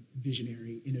that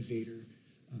visionary innovator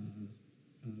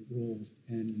role,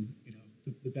 and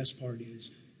the best part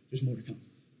is there's more to come.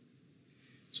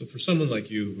 So for someone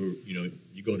like you who,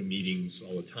 you go to meetings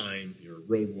all the time, you're a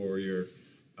road warrior,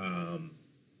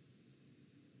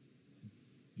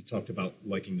 you talked about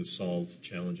liking to solve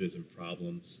challenges and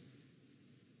problems.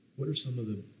 What are some of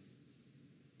the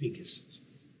biggest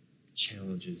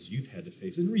challenges you've had to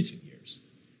face in recent years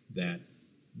that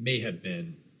may have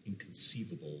been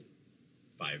inconceivable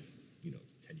 5,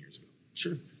 10 years ago?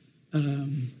 Sure.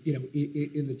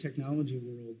 In the technology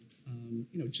world,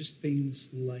 just things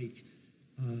like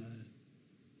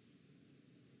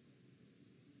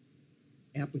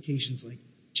applications like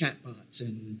chatbots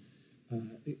and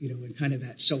kind of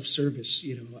that self-service.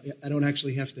 I don't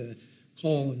actually have to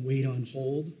call and wait on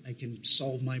hold. I can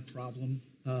solve my problem,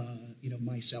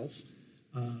 myself.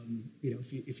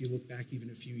 If you look back even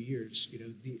a few years,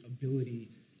 the ability,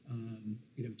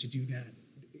 to do that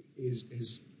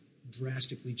is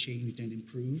drastically changed and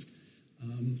improved.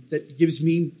 That gives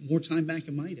me more time back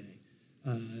in my day,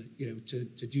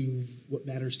 to do what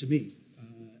matters to me,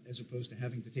 as opposed to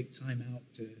having to take time out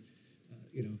to,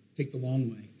 take the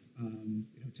long way.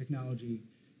 Technology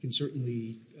can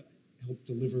certainly help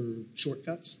deliver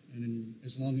shortcuts, and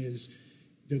as long as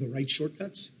they're the right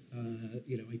shortcuts,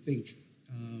 I think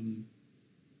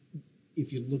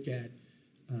if you look at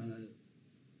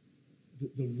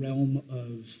the realm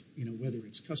of whether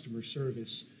it's customer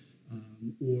service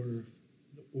or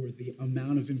the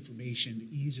amount of information, the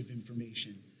ease of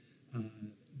information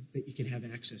that you can have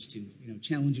access to,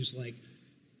 challenges like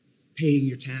paying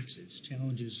your taxes,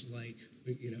 challenges like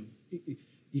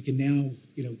you can now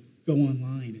go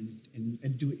online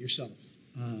and do it yourself,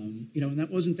 and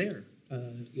that wasn't there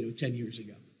 10 years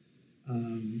ago.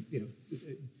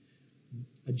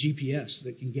 A GPS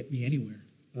that can get me anywhere.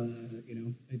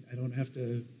 I don't have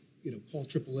to, call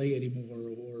AAA anymore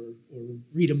or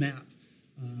read a map.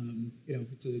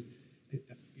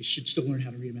 You should still learn how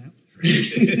to read a map.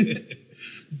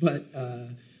 But,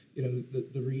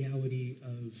 the reality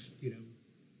of,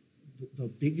 the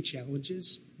big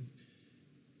challenges,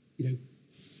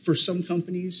 for some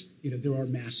companies, there are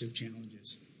massive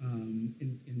challenges.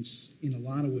 In a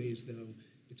lot of ways, though,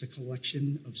 it's a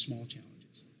collection of small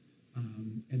challenges.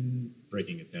 And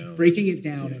breaking it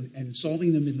down yeah. and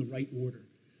solving them in the right order.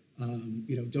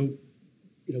 Don't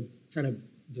kind of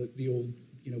the old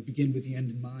begin with the end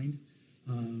in mind.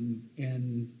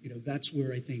 And that's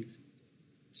where I think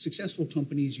successful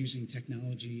companies using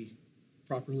technology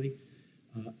properly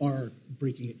are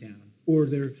breaking it down, or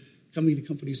they're coming to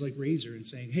companies like Razor and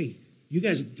saying, "Hey, you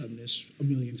guys have done this a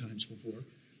million times before.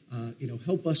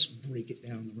 Help us break it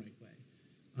down the right way."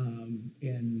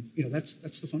 And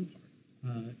that's the fun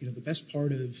part. The best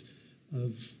part of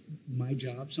my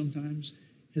job sometimes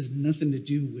has nothing to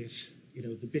do with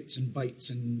the bits and bytes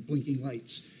and blinking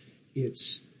lights.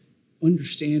 It's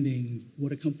understanding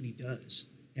what a company does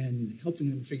and helping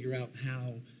them figure out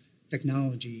how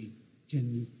technology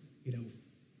can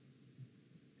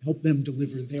help them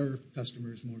deliver their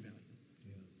customers more value.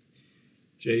 Yeah.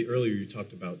 Jay, earlier you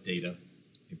talked about data,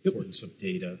 the importance of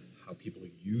data, how people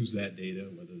use that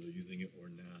data, whether they're using it or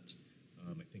not.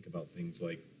 I think about things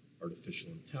like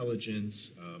artificial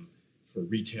intelligence for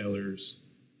retailers,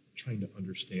 trying to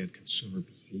understand consumer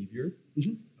behavior,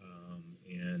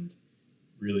 and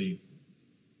really,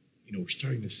 we're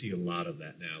starting to see a lot of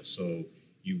that now. So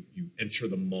you enter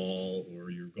the mall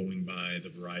or you're going by the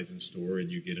Verizon store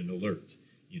and you get an alert.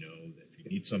 If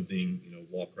you need something,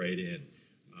 walk right in.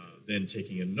 Then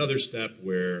taking another step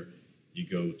where you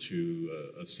go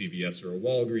to a CVS or a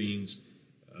Walgreens,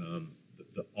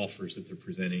 the offers that they're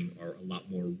presenting are a lot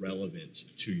more relevant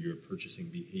to your purchasing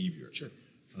behavior. Sure.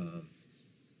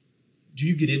 Do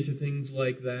you get into things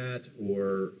like that,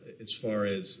 or as far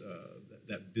as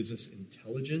that business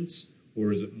intelligence,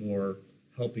 or is it more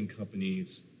helping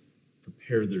companies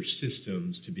prepare their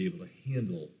systems to be able to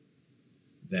handle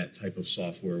that type of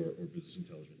software or business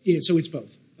intelligence? Yeah, so it's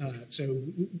both. So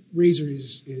Razor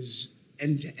is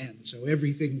end to end. So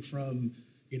everything from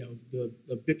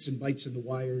the bits and bytes and the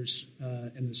wires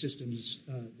and the systems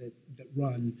that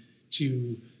run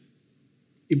to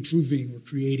improving or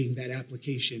creating that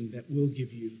application that will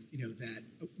give you that,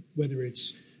 whether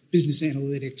it's business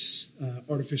analytics,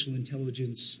 artificial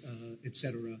intelligence, et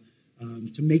cetera,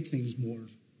 to make things more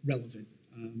relevant.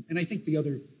 And I think the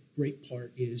other great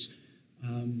part is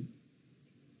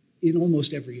in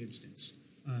almost every instance,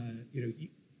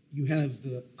 you have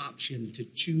the option to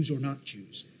choose or not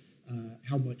choose.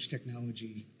 how much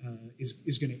technology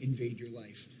is going to invade your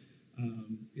life.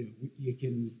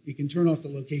 You can turn off the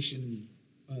location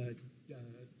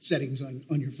settings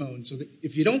on your phone, so that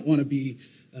if you don't want to be,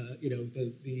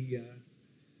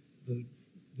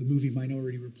 the movie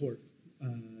Minority Report,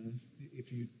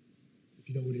 if you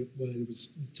know what it was,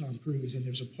 Tom Cruise, and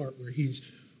there's a part where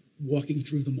he's walking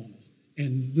through the mall,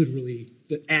 and literally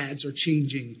the ads are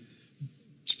changing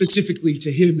specifically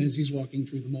to him as he's walking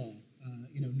through the mall.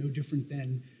 No different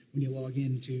than when you log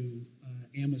into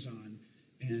Amazon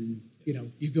and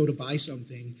you go to buy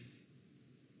something.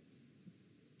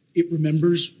 It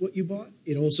remembers what you bought.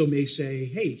 It also may say,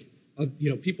 hey,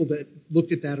 people that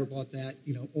looked at that or bought that,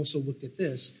 also looked at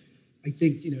this. I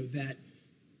think, that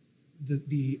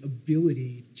the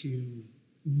ability to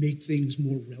make things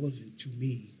more relevant to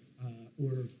me,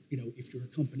 or, if you're a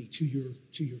company, to your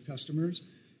customers,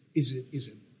 is a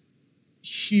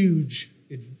huge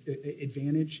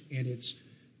advantage. And it's,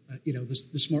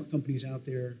 the smart companies out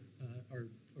there are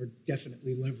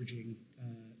definitely leveraging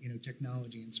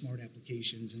technology and smart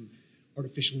applications and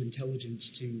artificial intelligence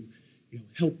to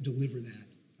help deliver that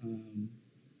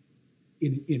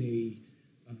in a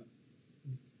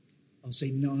I'll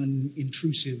say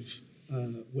non-intrusive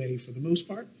way for the most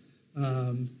part.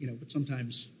 But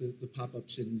sometimes the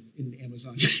pop-ups in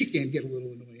Amazon can get a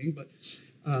little annoying. But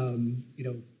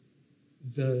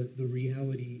the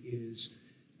reality is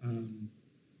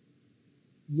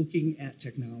looking at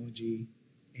technology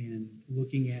and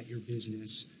looking at your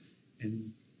business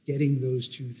and getting those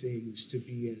two things to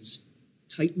be as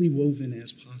tightly woven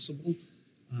as possible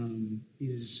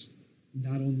is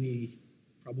not only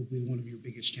probably one of your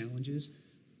biggest challenges,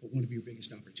 but one of your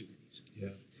biggest opportunities. Yeah.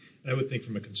 And I would think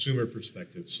from a consumer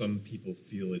perspective, some people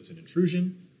feel it's an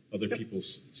intrusion. Other people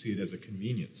see it as a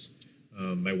convenience.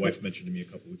 My wife mentioned to me a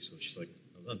couple weeks ago, she's like,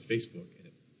 I was on Facebook and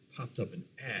it popped up an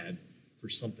ad for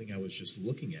something I was just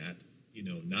looking at,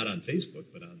 not on Facebook,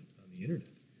 but on the internet.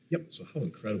 Yep. So how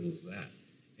incredible is that?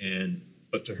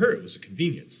 But to her, it was a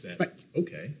convenience that, right.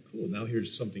 Okay, cool. Now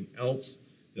here's something else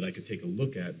that I could take a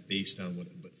look at based on what,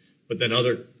 but then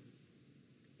other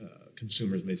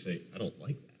consumers may say, I don't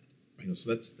like that. Right.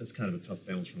 So that's kind of a tough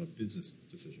balance from a business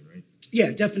decision, right? Yeah,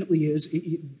 it definitely is.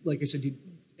 Like I said,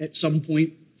 at some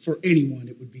point, for anyone,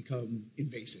 it would become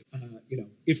invasive.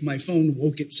 If my phone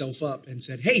woke itself up and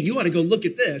said, hey, you ought to go look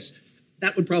at this,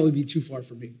 that would probably be too far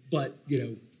for me. But,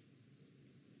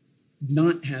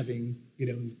 not having,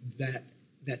 that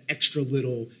extra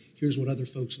little, here's what other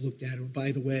folks looked at, or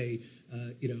by the way,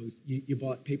 you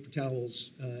bought paper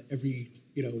towels every,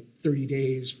 30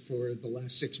 days for the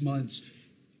last 6 months.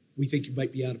 We think you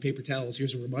might be out of paper towels.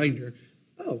 Here's a reminder.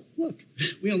 Oh, look,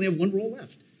 we only have one roll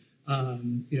left.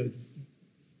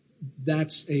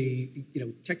 That's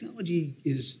technology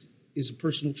is a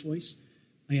personal choice,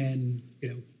 and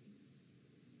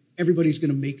everybody's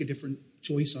going to make a different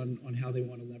choice on how they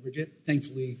want to leverage it.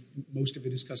 Thankfully, most of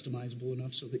it is customizable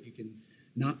enough so that you can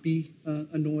not be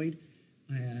annoyed,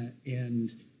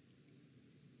 and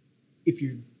if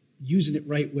you're using it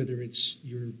right, whether it's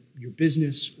your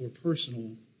business or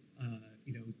personal,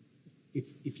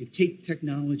 if you take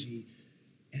technology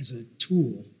as a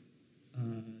tool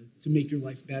to make your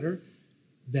life better,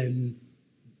 then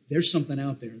there's something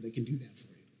out there that can do that for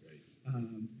you. Right.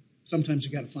 Sometimes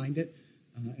you got to find it,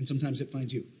 and sometimes it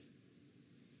finds you.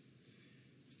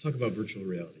 Let's talk about virtual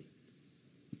reality.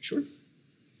 Sure.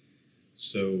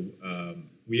 So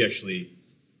we actually,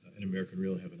 in American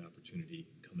Real, have an opportunity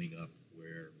coming up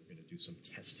where we're going to do some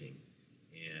testing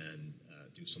and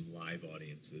do some live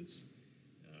audiences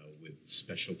with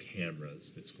special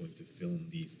cameras that's going to film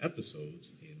these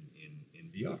episodes in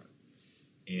VR.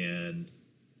 And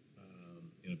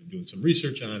I've been doing some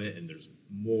research on it, and there's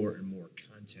more and more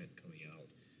content coming out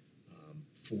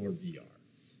for VR.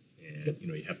 And Yep.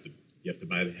 you have to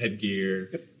buy the headgear,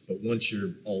 Yep. but once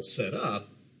you're all set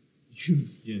up, you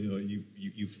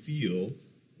feel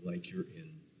like you're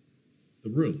in the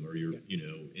room, or you're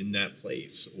in that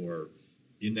place, or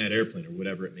in that airplane, or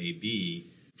whatever it may be.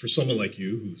 For someone like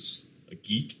you who's a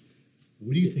geek,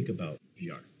 what do you think about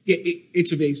VR? Yeah,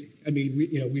 it's amazing. I mean,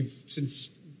 we've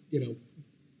since I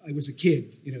was a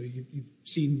kid. You've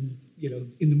seen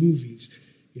in the movies.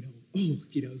 You're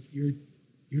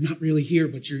not really here,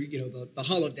 but you're the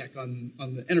holodeck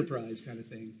on the Enterprise kind of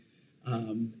thing.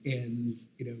 And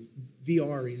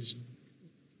VR is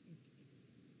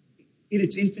in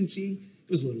its infancy.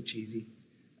 It was a little cheesy.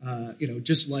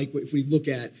 Just like if we look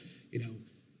at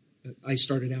I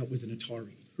started out with an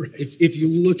Atari. Right. If you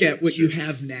look at what you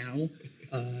have now,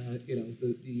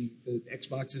 the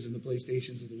Xboxes and the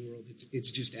PlayStations of the world, it's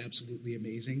just absolutely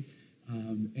amazing.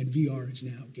 And VR is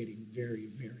now getting very,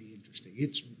 very interesting.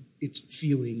 It's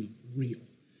feeling real.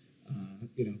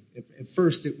 At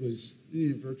first it was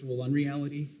virtual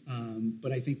unreality,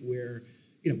 but I think where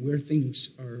things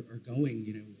are going,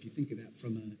 if you think of that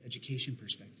from an education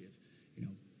perspective,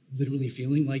 literally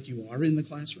feeling like you are in the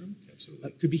classroom,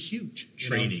 Absolutely. Could be huge.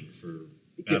 Training for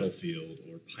battlefield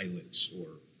or pilots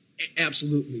or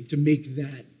absolutely, to make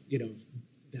that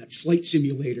that flight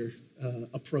simulator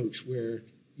approach where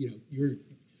you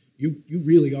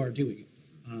really are doing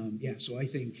it. So I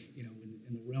think in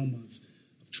the realm of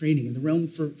training, in the realm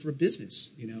for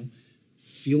business,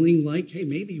 feeling like, hey,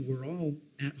 maybe we're all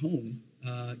at home,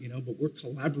 but we're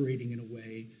collaborating in a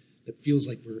way that feels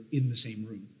like we're in the same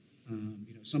room.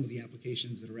 Some of the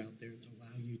applications that are out there that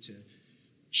allow you to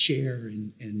share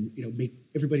and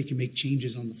everybody can make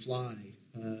changes on the fly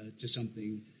to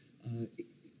something.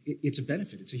 It's a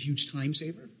benefit. It's a huge time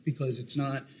saver because it's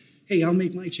not, hey, I'll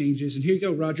make my changes and here you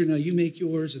go, Roger. Now you make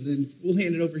yours, and then we'll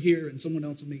hand it over here, and someone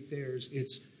else will make theirs.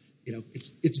 It's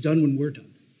done when we're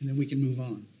done, and then we can move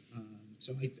on.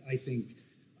 So I think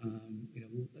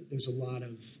there's a lot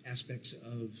of aspects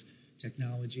of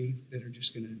technology that are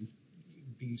just going to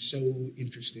be so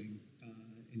interesting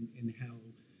in how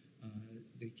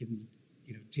they can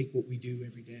take what we do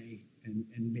every day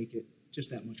and make it just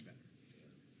that much better.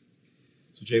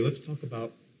 So Jay, let's talk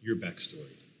about your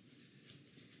backstory.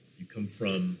 You come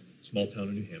from a small town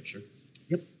in New Hampshire.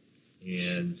 Yep.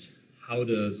 And how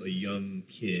does a young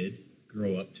kid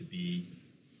grow up to be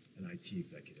an IT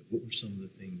executive? What were some of the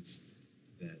things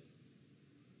that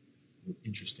were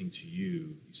interesting to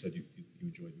you? You said you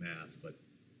enjoyed math, but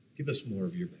give us more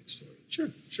of your backstory.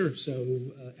 Sure. So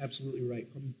absolutely right.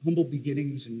 Humble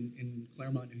beginnings in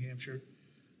Claremont, New Hampshire.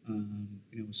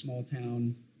 A small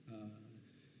town.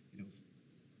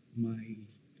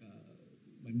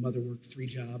 My mother worked 3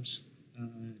 jobs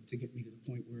to get me to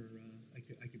the point where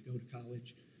I could go to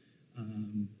college.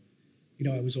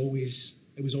 I was always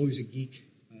a geek.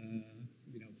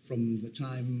 From the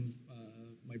time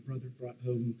my brother brought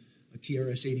home a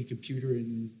TRS-80 computer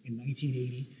in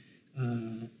 1980,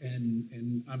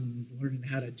 and I'm learning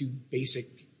how to do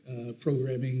basic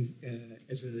programming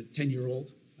as a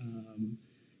 10-year-old.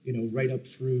 Right up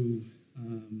through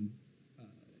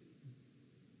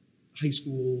high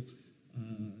school.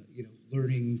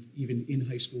 Learning even in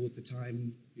high school at the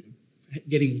time.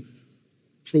 Getting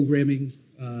programming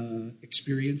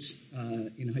experience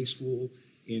in high school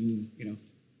in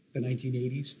the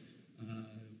 1980s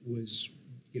was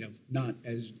not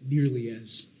as nearly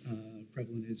as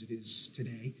prevalent as it is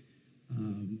today.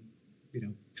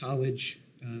 College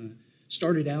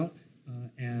started out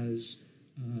as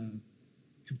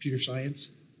computer science,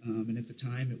 and at the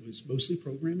time it was mostly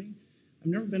programming. I've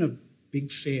never been a big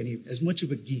fan, as much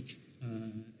of a geek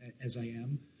as I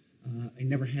am. I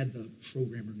never had the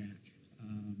programmer knack.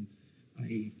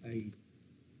 I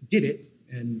did it,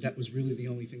 and that was really the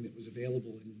only thing that was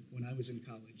available. And when I was in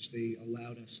college, they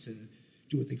allowed us to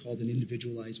do what they called an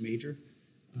individualized major.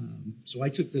 So I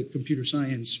took the computer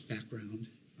science background,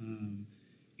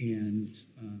 and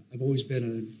I've always been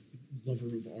a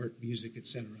lover of art, music,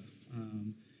 etc.,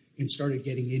 and started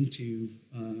getting into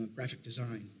graphic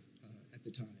design at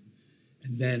the time.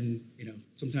 And then,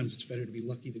 sometimes it's better to be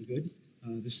lucky than good.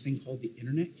 This thing called the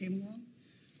internet came along,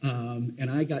 and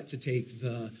I got to take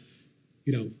the,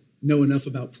 know enough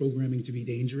about programming to be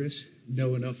dangerous,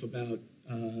 know enough about,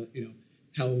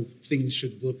 how things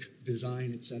should look,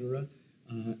 design, etc.,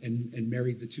 and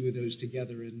married the two of those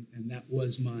together, and that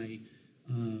was my,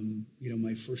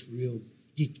 my first real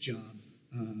geek job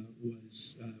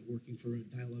was working for a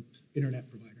dial-up internet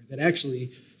provider that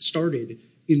actually started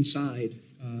inside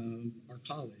our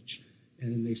college,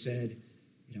 and they said,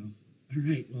 all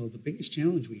right, well, the biggest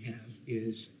challenge we have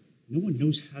is no one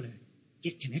knows how to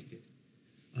get connected.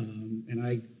 And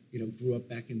I, grew up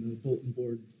back in the bulletin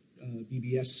board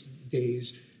BBS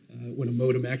days when a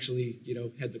modem actually,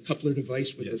 had the coupler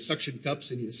device with the suction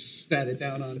cups, and you sat it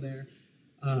down on there,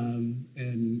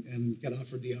 and got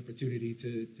offered the opportunity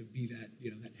to be that,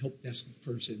 that help desk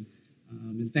person.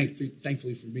 And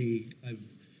thankfully for me,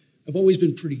 I've always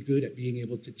been pretty good at being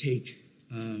able to take,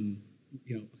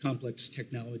 a complex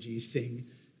technology thing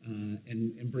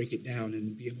and break it down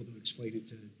and be able to explain it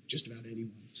to just about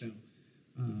anyone. So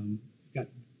got,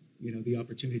 the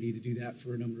opportunity to do that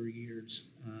for a number of years.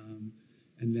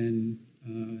 And then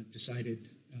decided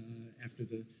after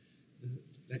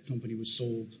that company was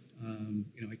sold,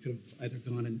 I could have either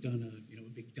gone and done a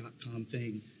big .com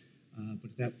thing,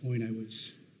 but at that point I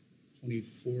was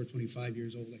 24, 25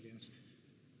 years old, I guess.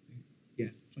 Yeah,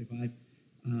 25.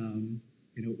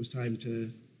 It was time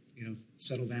to,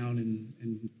 settle down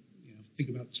and think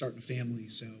about starting a family.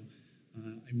 So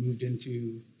I moved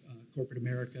into corporate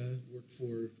America, worked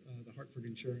for the Hartford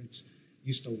Insurance.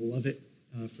 Used to love it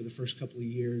for the first couple of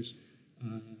years.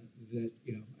 That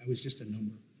I was just a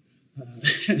number,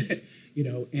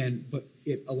 but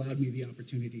it allowed me the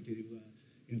opportunity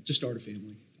to start a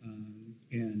family,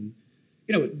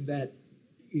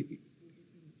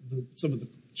 some of the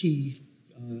key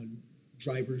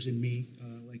drivers in me,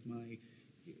 like my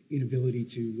inability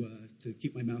to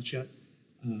keep my mouth shut,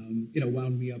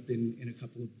 wound me up in a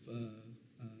couple of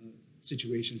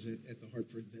situations at the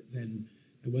Hartford that then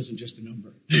I wasn't just a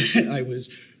number. I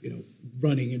was,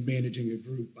 running and managing a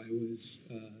group. I was,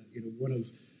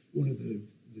 one of the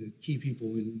key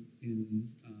people in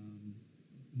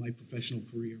my professional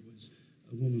career was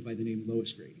a woman by the name of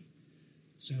Lois Grady.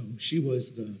 So she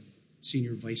was the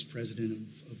senior vice president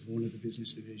of one of the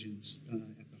business divisions at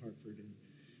the Hartford, and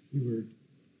we were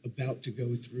about to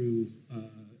go through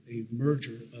a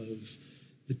merger of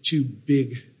the two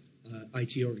big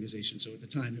IT organizations. So at the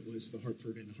time, it was the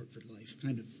Hartford and the Hartford Life,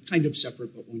 kind of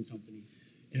separate, but one company,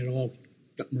 and it all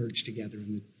got merged together.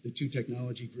 And the two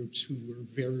technology groups, who were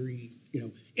very,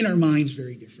 in our minds,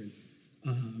 very different.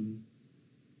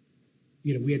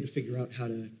 We had to figure out how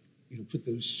to, put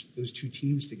those two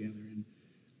teams together. And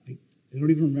I don't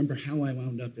even remember how I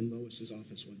wound up in Lois's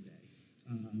office one day.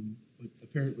 But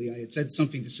apparently, I had said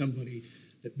something to somebody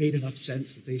that made enough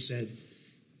sense that they said,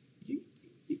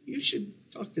 "You should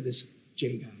talk to this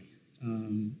Jay guy."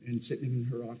 And sitting in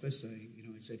her office, I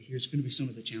said, "Here's going to be some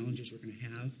of the challenges we're going to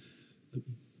have,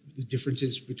 the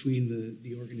differences between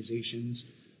the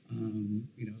organizations,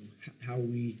 how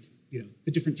we,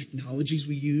 the different technologies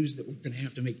we use that we're going to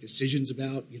have to make decisions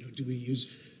about. Do we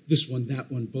use this one,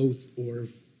 that one, both, or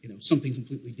something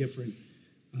completely different?"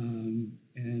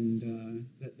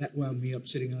 That wound me up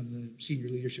sitting on the senior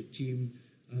leadership team,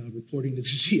 reporting to the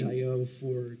CIO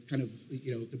for kind of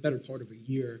the better part of a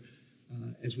year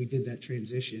as we did that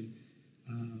transition,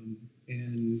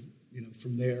 and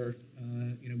from there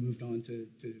moved on to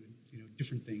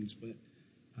different things. But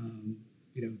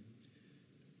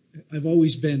I've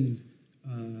always been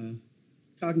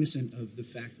cognizant of the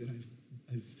fact that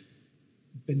I've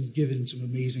been given some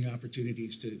amazing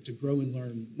opportunities to grow and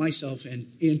learn myself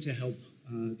and to help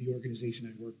the organization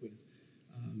I work with.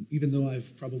 Even though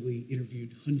I've probably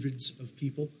interviewed hundreds of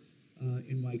people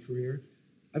in my career,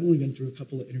 I've only been through a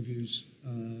couple of interviews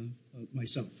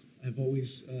myself. I've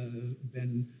always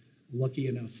been lucky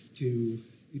enough to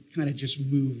kind of just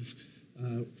move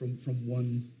from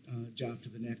one job to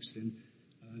the next. And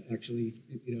actually,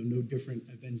 no different.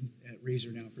 I've been at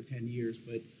Razor now for 10 years,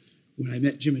 but when I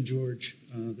met Jim and George,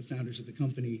 the founders of the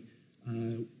company,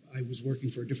 I was working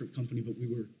for a different company, but we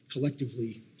were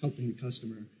collectively helping the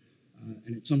customer.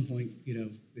 And at some point,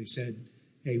 they said,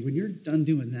 "Hey, when you're done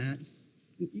doing that,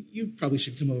 you probably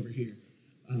should come over here."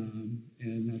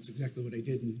 And that's exactly what I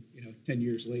did. And 10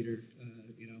 years later,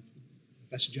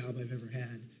 best job I've ever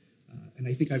had. And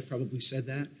I think I've probably said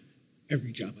that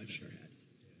every job I've ever had.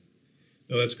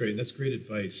 No, that's great. That's great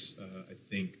advice, I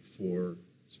think, for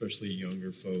especially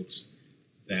younger folks,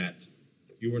 that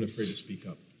you weren't afraid to speak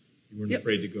up. You weren't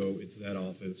afraid to go into that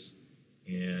office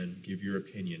and give your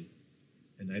opinion.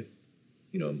 And I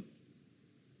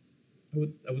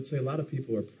would say a lot of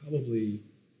people are probably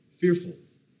fearful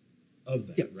of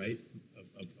that, right?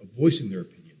 Of voicing their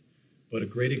opinion. But a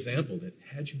great example that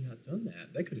had you not done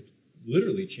that, that could have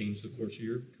literally changed the course of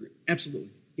your career.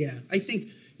 Absolutely. Yeah. I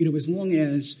think, as long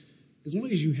as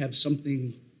you have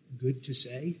something good to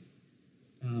say,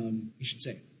 you should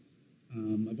say it.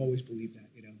 I've always believed that,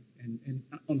 And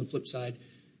on the flip side,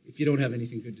 if you don't have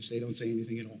anything good to say, don't say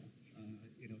anything at all.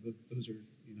 Those are,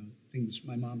 things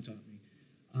my mom taught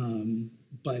me.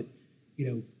 But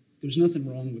there's nothing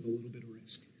wrong with a little bit of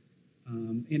risk.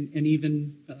 And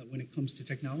even when it comes to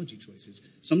technology choices,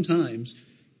 sometimes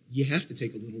you have to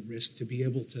take a little risk to be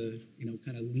able to,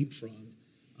 kind of leapfrog,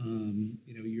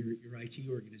 your IT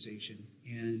organization.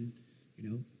 And,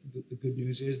 the good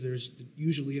news is there's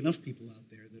usually enough people out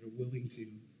there that are willing to,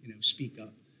 speak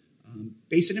up.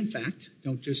 Base it in fact.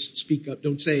 Don't just speak up.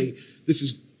 Don't say, "This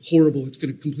is horrible, it's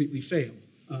going to completely fail."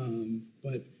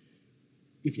 But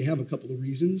if you have a couple of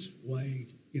reasons why,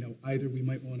 either we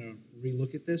might want to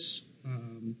relook at this,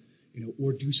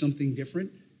 or do something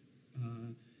different.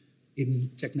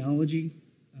 In technology,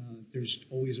 there's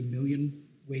always a million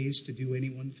ways to do any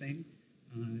one thing.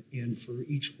 And for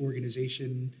each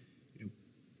organization,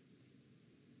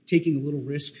 taking a little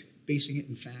risk, basing it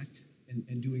in fact,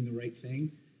 and doing the right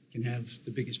thing can have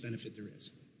the biggest benefit there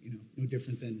is. No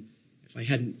different than if I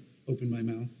hadn't opened my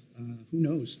mouth. Who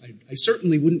knows? I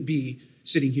certainly wouldn't be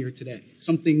sitting here today.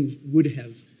 Something would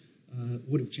have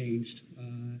would have changed,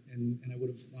 and I would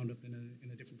have wound up in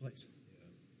a different place. Yeah.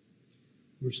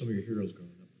 Who were some of your heroes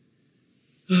growing up?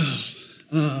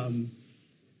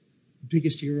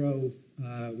 Biggest hero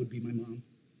would be my mom.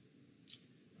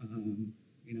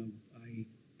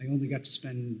 I only got to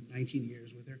spend 19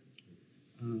 years with her.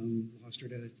 Lost her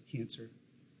to cancer.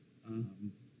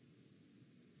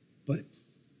 But,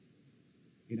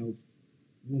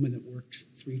 woman that worked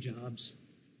 3 jobs,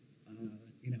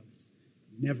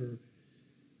 never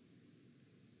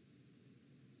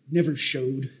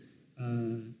showed,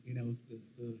 the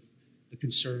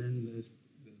concern,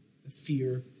 the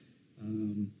fear,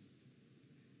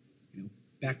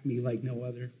 backed me like no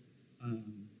other.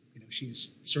 She's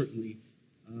certainly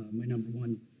my number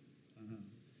one.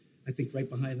 I think right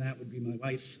behind that would be my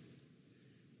wife.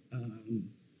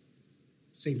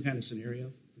 Same kind of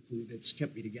scenario, the glue that's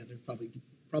kept me together,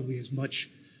 probably as much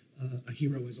a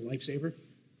hero as a lifesaver.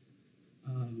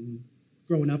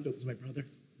 Growing up, it was my brother,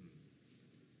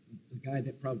 the guy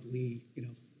that probably,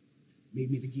 made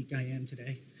me the geek I am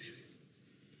today.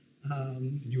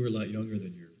 And you were a lot younger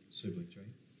than your siblings,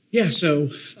 right? Yeah, so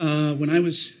when I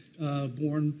was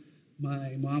born,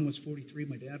 my mom was 43,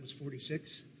 my dad was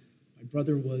 46, my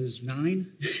brother was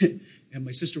 9, and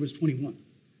my sister was 21.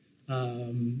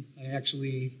 I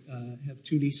actually have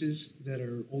 2 nieces that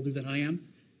are older than I am.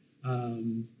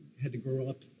 Had to grow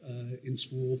up in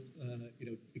school,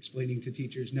 explaining to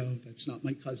teachers, no, that's not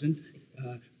my cousin.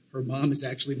 Her mom is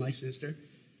actually my sister.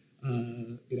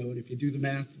 And if you do the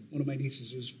math, one of my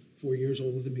nieces is 4 years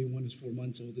older than me, one is 4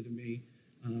 months older than me.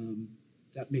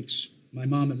 That makes my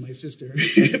mom and my sister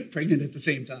pregnant at the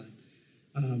same time.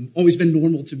 Always been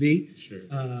normal to me. Sure.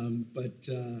 But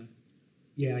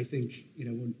I think,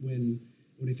 when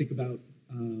I think about,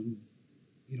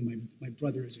 my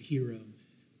brother as a hero,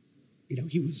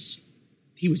 he was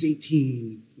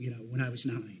 18, when I was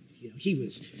 9. He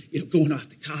was, going off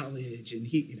to college, and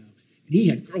he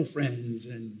had girlfriends,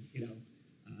 and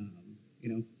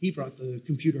he brought the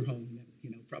computer home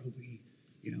that probably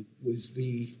was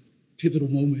the pivotal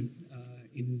moment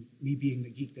in me being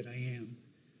the geek that I am.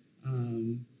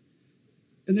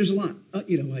 And there's a lot.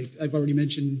 I've already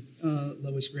mentioned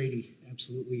Lois Grady,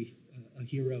 absolutely a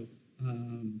hero.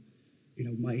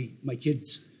 My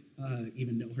kids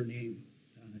even know her name.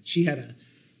 She had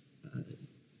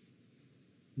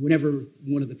whenever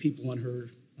one of the people on her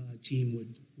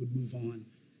team would move on,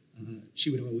 she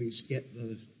would always get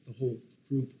the whole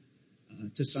group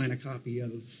to sign a copy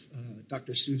of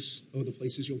Dr. Seuss, Oh, the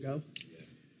Places You'll Go. Yeah.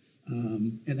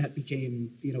 And that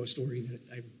became, a story that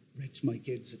I've read to my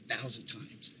kids 1,000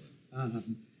 times.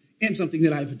 And something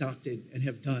that I've adopted and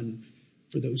have done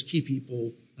for those key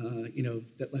people,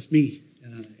 that left me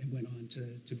and went on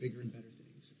to bigger and better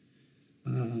things.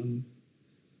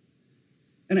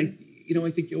 And I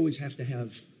think you always have to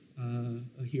have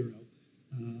a hero.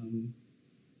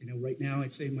 Right now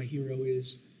I'd say my hero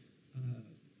is,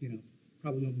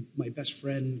 probably my best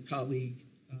friend, colleague,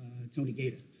 Tony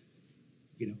Gaeta.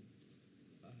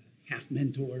 Half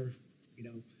mentor,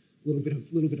 little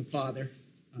bit of father.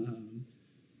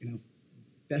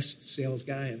 Best sales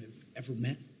guy I've ever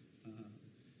met.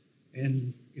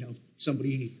 And,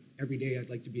 somebody every day I'd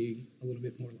like to be a little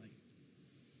bit more like.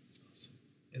 Awesome.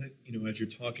 And, as you're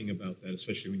talking about that,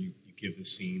 especially when you give the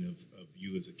scene of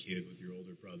you as a kid with your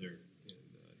older brother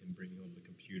and bringing home the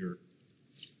computer,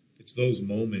 it's those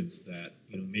moments that,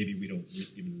 maybe we don't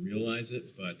even realize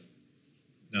it, but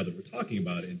now that we're talking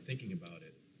about it and thinking about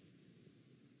it,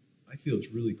 I feel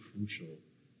it's really crucial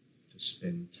to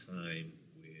spend time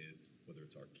with, whether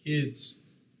it's our kids,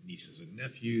 nieces and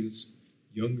nephews,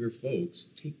 younger folks.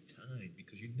 Take time,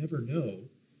 because you never know,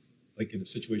 like in a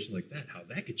situation like that, how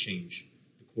that could change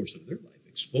the course of their life.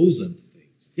 Expose them to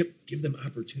things. Yep. Give them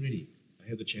opportunity. I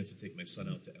had the chance to take my son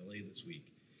out to LA this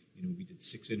week. We did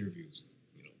 6 interviews.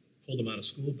 Pulled him out of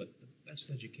school, but the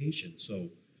best education. So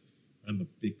I'm a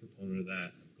big proponent of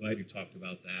that. I'm glad you talked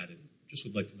about that, and just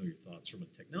would like to know your thoughts from a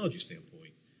technology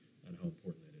standpoint on how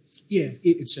important that is. Yeah,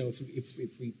 so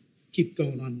if we keep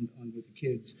going on with the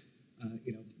kids,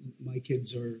 my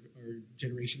kids are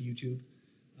Generation YouTube.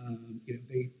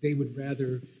 They would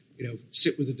rather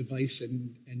sit with a device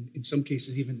and in some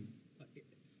cases even,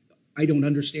 I don't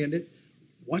understand it,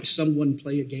 watch someone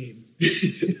play a game.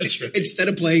 That's right. Instead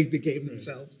of playing the game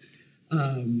themselves.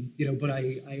 But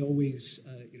I always,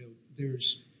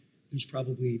 there's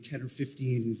probably 10 or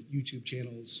 15 YouTube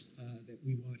channels that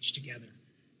we watch together,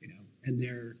 and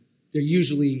they're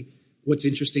usually what's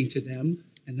interesting to them.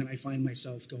 And then I find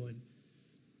myself going,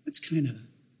 that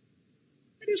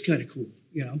is kind of cool.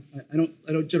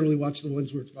 I don't generally watch the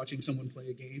ones where it's watching someone play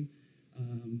a game.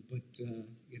 But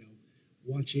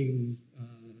watching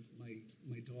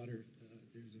my daughter.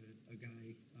 There's a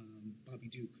guy, Bobby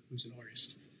Duke, who's an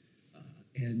artist,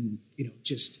 and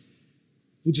just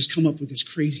will just come up with this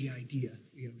crazy idea.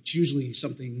 It's usually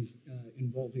something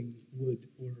involving wood,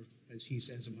 or as he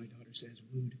says and my daughter says,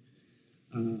 wood.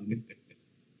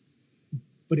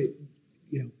 But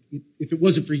if it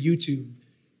wasn't for YouTube,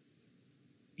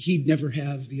 he'd never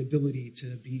have the ability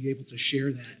to be able to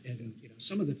share that. And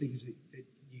some of the things that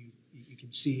you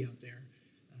can see out there,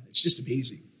 it's just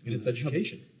amazing. And it's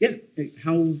education.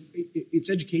 How it's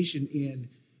education, and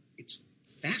it's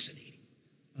fascinating.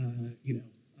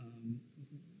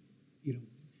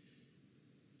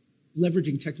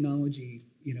 Leveraging technology,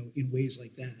 in ways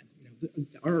like that.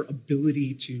 Our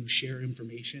ability to share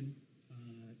information,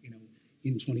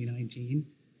 in 2019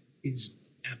 is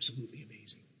absolutely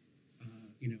amazing.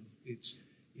 It's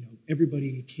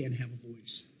everybody can have a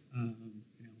voice.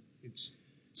 It's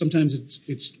sometimes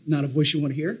it's not a voice you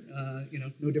want to hear.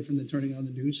 No different than turning on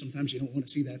the news. Sometimes you don't want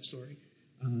to see that story.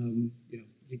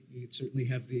 You certainly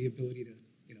have the ability to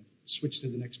switch to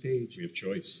the next page. We have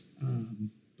choice.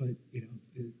 But the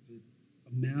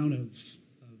amount of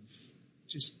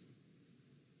just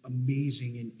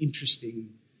amazing and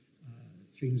interesting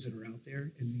things that are out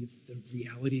there, and the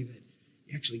reality that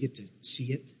you actually get to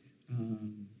see it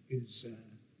is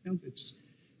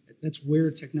that's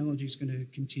where technology is going to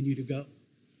continue to go.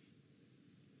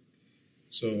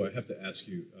 So I have to ask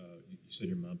you. You said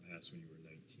your mom passed when you were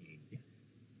 19. Yeah.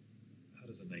 How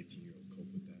does a 19-year-old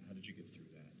cope with that? How did you get through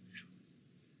that?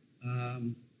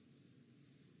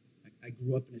 I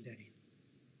grew up in a day.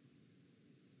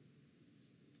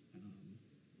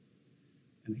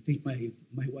 And I think my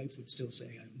wife would still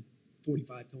say I'm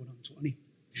 45 going on 20.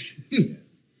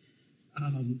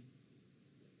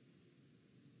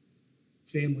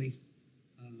 Family,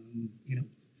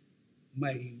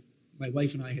 my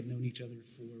wife and I had known each other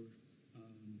for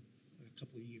a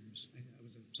couple of years. I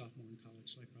was a sophomore in college,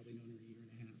 so I'd probably known her a year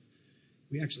and a half.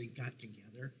 We actually got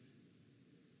together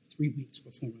 3 weeks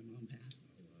before my mom passed.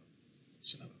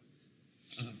 So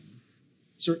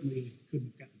certainly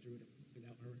couldn't have gotten through it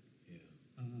without her.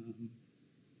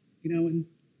 And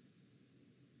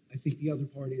I think the other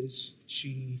part is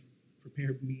she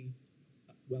prepared me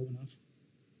well enough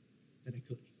that I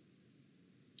could.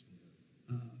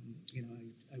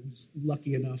 I was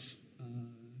lucky enough,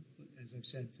 as I've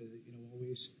said, to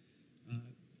always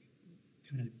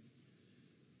kind of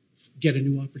get a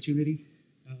new opportunity.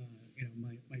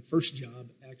 My first job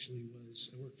actually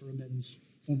was I worked for a men's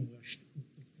formal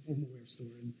wear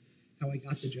store, and how I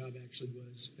got the job actually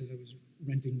was as I was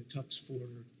renting the tux for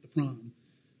the prom.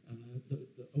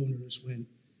 The owners went,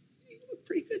 "You look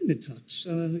pretty good in the tux.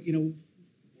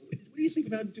 What do you think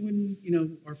about doing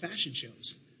our fashion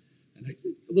shows?" And a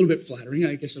little bit flattering.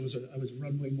 I guess I was a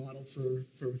runway model for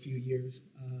a few years,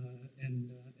 and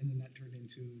then that turned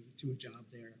into a job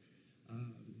there.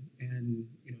 And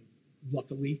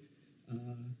luckily,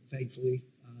 thankfully,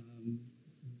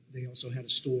 they also had a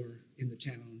store in the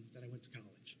town that I went to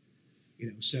college.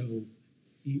 So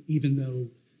even though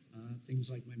things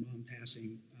like my mom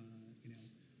passing,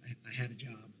 I had a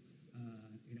job.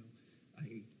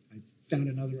 I found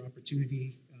another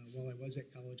opportunity while I was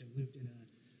at college. I lived in a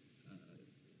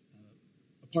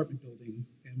apartment building,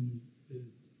 and the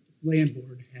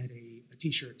landlord had a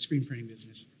T-shirt screen printing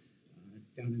business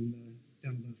down in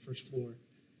the first floor.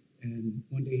 And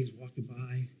one day he's walking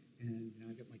by, and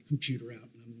I got my computer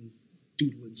out, and I'm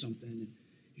doodling something, and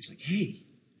he's like, "Hey."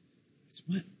 I said,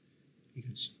 "What?" He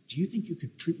goes, "Do you think you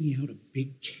could print me out a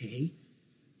big K?"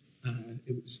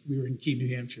 We were in Keene,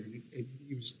 New Hampshire, and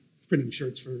he was printing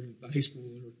shirts for the high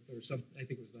school or something. I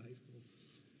think it was the high school.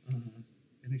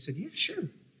 And I said, "Yeah, sure."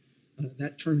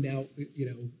 That turned out,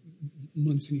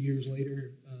 months and years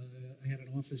later, I had an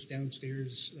office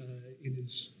downstairs in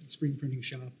his screen printing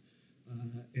shop,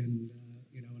 and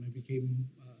I became,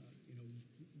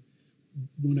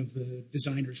 one of the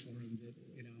designers for him that,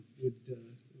 would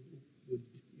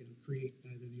create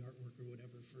either the artwork or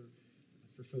whatever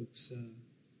for folks,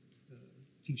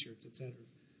 T-shirts, etc.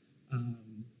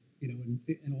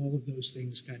 And all of those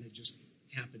things kind of just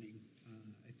happening,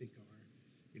 I think are,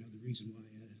 the reason why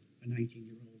a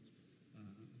 19-year-old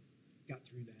got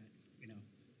through that.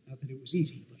 Not that it was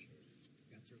easy, but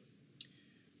got through it.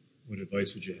 What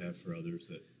advice would you have for others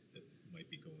that might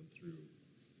be going through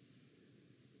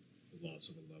the loss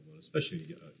of a loved one, especially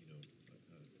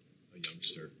a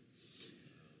youngster?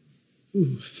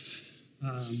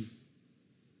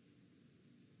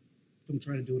 Don't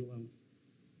try to do it alone.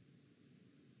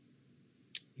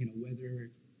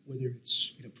 Whether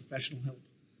it's professional help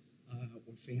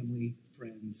or family,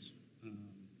 friends,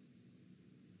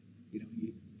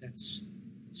 that's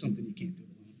something you can't do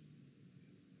alone.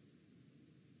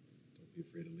 Don't be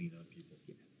afraid to lean on people.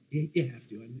 You have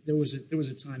to. I mean, there was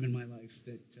a time in my life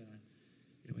that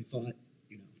I thought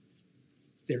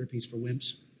therapy's for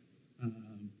wimps,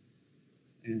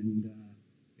 and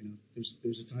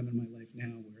there's a time in my life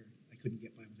now where I couldn't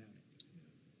get by without it.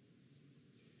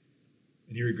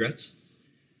 Any regrets?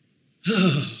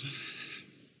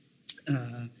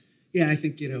 Yeah, I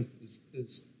think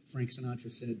as Frank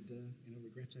Sinatra said,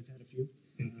 regrets. I've had a few.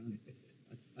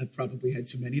 I've probably had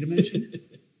too many to mention.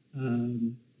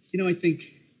 I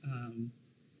think.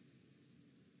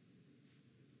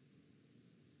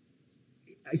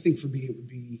 I think for me it would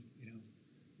be,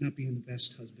 not being the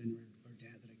best husband or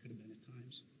dad that I could have been at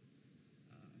times.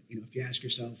 If you ask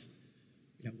yourself,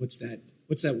 what's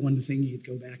that one thing you'd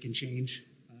go back and change?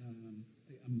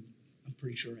 I'm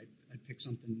pretty sure I'd pick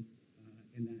something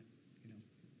in that,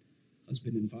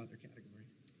 husband and father category.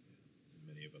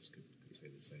 Many of us could say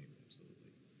the same.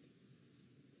 Absolutely.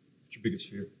 What's your biggest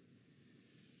fear?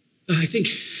 I think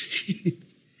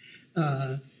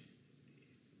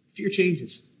fear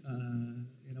changes.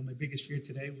 My biggest fear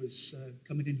today was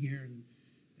coming in here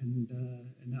and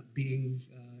not being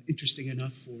interesting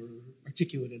enough or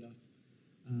articulate enough.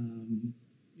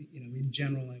 In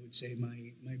general, I would say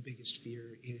my biggest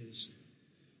fear is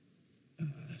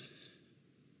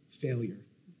failure,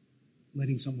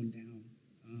 letting someone down,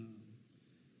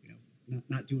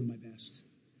 not doing my best.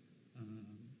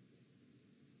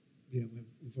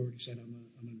 We've already said I'm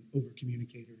an over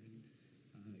communicator, and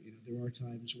there are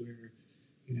times where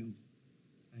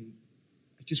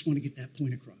I just want to get that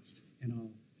point across, and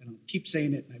I'll keep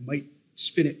saying it, and I might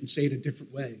spin it and say it a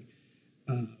different way.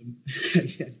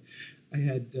 I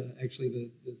had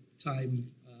actually the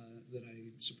time that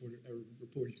I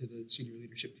reported to the senior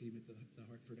leadership team at the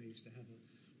Hartford. I used to have a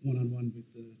one-on-one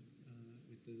with the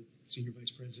senior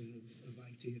vice president of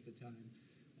IT at the time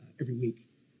every week,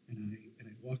 and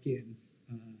I'd walk in,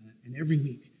 and every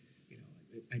week,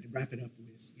 I'd wrap it up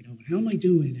with, how am I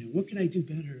doing, and what can I do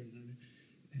better,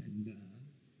 and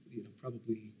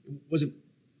probably it wasn't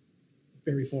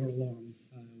very far along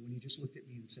when he just looked at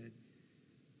me and said,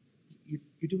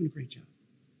 "You're doing a great job.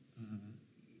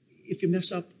 If you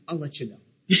mess up, I'll let you know."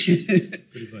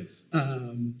 Good advice.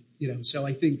 So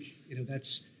I think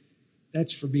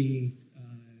that's for me.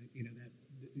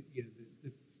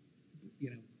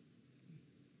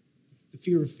 The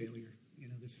fear of failure.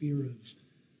 The fear of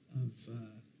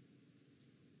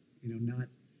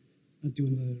not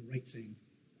doing the right thing.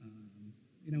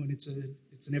 And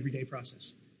it's an everyday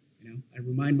process. I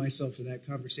remind myself of that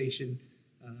conversation.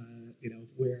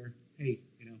 Where hey,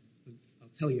 I'll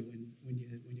tell you when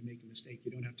you make a mistake.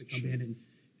 You don't have to come in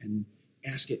and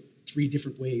ask it 3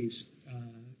 different ways.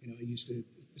 I used to,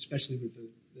 especially with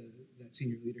that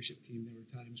senior leadership team, there were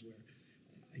times where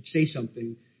I'd say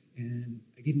something and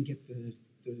I didn't get the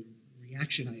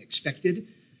reaction I expected,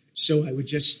 so I would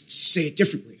just say it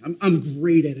differently. I'm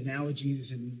great at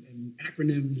analogies and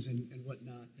acronyms and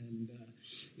whatnot, and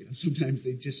sometimes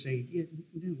they just say, "Yeah,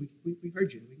 we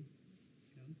heard you.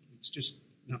 It's just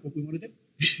not what we want to do."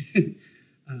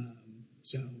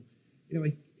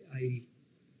 I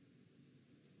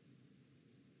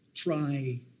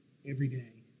try every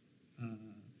day,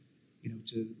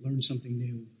 to learn something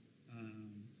new,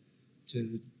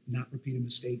 to not repeat a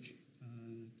mistake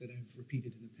that I've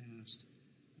repeated in the past.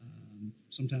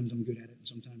 Sometimes I'm good at it, and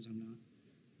sometimes I'm not.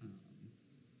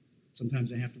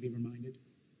 Sometimes I have to be reminded.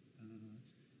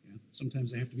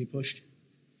 Sometimes I have to be pushed.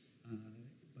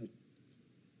 But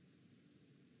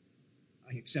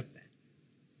I accept that.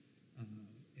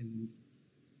 And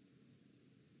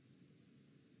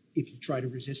if you try to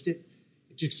resist it,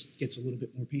 it just gets a little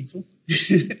bit more painful.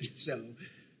 So,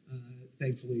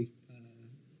 thankfully,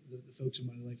 the folks in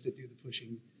my life that do the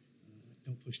pushing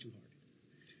don't push too hard.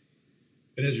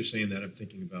 And as you're saying that, I'm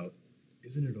thinking about,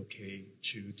 isn't it okay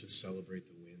to celebrate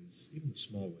the wins, even the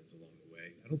small wins along the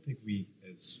way? I don't think we,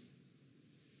 as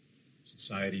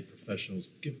society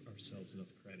professionals, give ourselves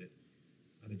enough credit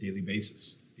on a daily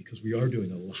basis, because we are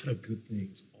doing a lot of good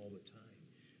things all the time.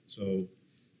 So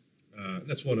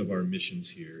that's one of our missions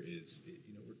here is,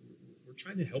 we're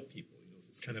trying to help people.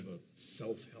 It's kind of a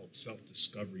self-help,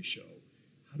 self-discovery show.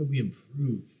 How do we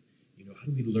improve? How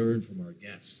do we learn from our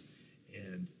guests?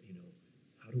 And,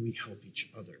 how do we help each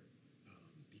other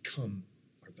become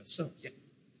our best selves? Yeah.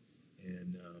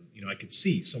 And, I could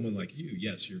see someone like you,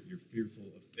 yes, you're fearful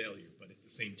of failure, but at the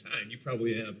same time, you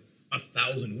probably have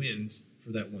 1,000 wins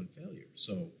for that one failure.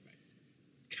 So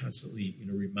constantly,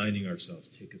 reminding ourselves,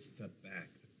 take a step back,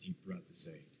 a deep breath to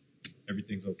say,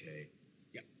 everything's okay.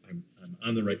 Yeah. I'm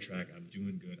on the right track. I'm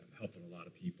doing good. I'm helping a lot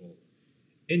of people.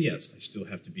 And yes, I still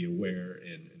have to be aware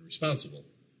and responsible,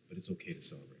 but it's okay to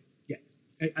celebrate. Yeah,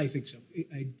 I think so.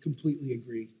 I completely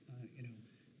agree.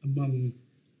 Among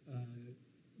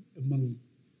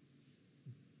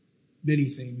many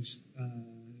things,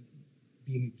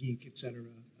 being a geek, etc.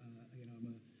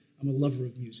 I'm a lover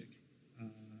of music.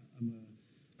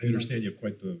 I understand you have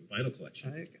quite the vinyl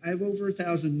collection. I have over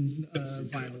 1,000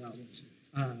 vinyl albums,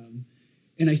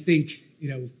 and I think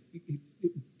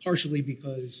partially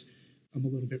because I'm a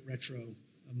little bit retro.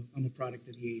 I'm a product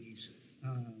of the '80s,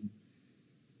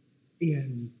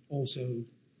 and also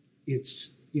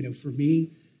it's for me,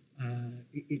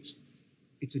 it's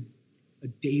a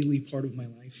daily part of my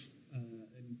life.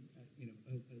 And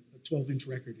a 12-inch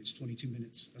record is 22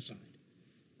 minutes aside.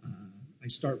 I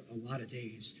start a lot of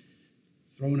days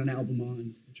throwing an album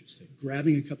on, Interesting.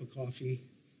 grabbing a cup of coffee,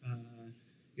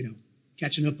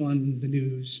 catching up on the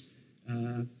news,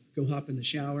 go hop in the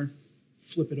shower,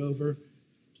 flip it over,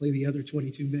 play the other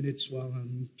 22 minutes while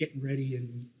I'm getting ready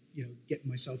and getting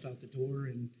myself out the door.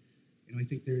 And I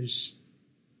think there's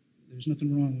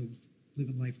nothing wrong with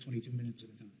living life 22 minutes at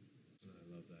a time.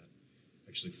 I love that.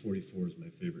 Actually, 44 is my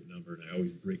favorite number, and I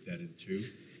always break that in two,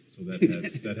 so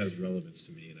that has relevance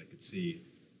to me, and I could see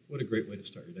what a great way to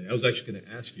start your day. I was actually going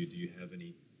to ask you, do you have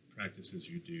any practices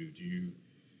you do? Do you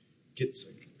get,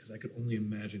 because I could only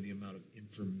imagine the amount of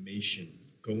information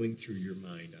going through your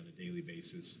mind on a daily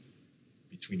basis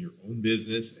between your own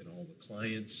business and all the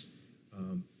clients.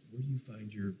 Where do you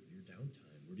find your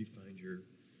downtime? Where do you find your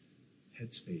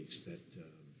headspace? Do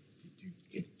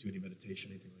you do any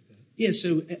meditation, anything like that? Yeah,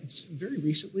 so very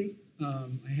recently,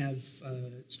 I have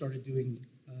started doing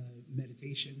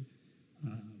meditation,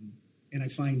 and I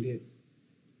find it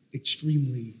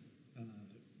extremely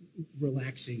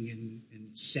relaxing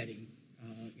and setting,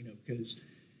 because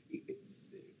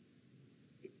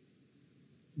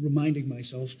reminding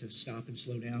myself to stop and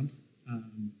slow down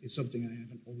is something I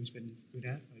haven't always been good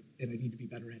at, and I need to be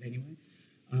better at anyway.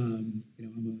 I'm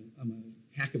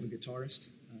a hack of a guitarist,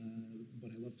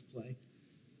 but I love to play,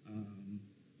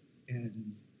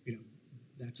 and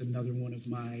that's another one of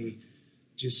my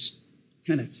just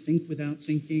kind of think without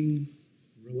thinking,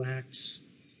 relax,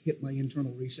 hit my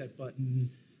internal reset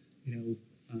button,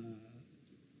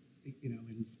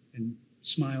 and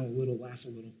smile a little, laugh a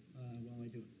little while I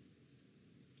do it.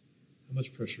 How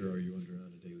much pressure are you under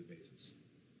on a daily basis?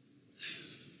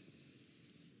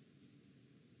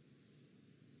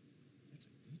 That's a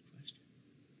good question.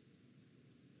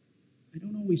 I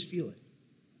don't always feel it.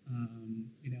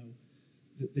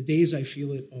 The days I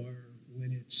feel it are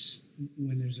when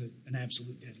there's an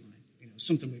absolute deadline.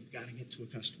 Something we've got to get to a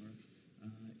customer,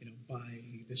 by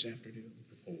this afternoon.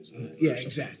 Proposal. Yeah,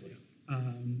 exactly.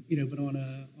 But on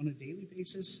a daily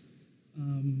basis,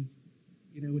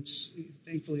 it's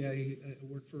thankfully I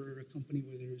work for a company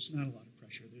where there's not a lot of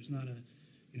pressure. There's not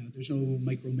there's no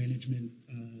micromanagement.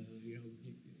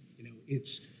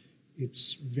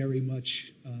 It's very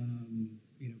much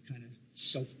kind of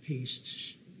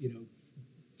self-paced.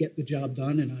 Get the job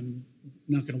done, and I'm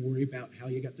not going to worry about how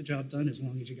you got the job done as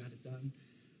long as you got it done.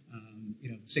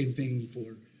 Same thing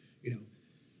for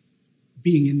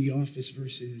being in the office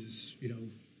versus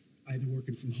either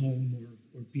working from home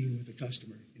or being with a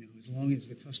customer. As long as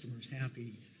the customer's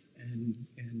happy and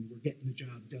we're getting the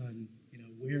job done,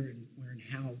 where and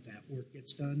how that work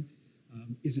gets done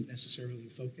isn't necessarily a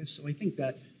focus. So I think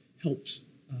that helps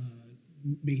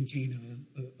maintain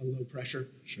a low pressure.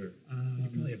 Sure. You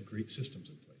probably have great systems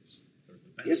in place. They're the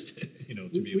best. Yes.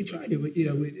 To be we try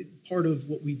to. Part of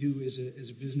what we do as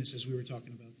a business, as we were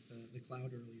talking about the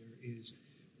cloud earlier, is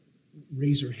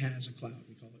Razor has a cloud.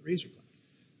 We call it Razor Cloud.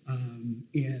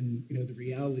 And the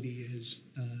reality is,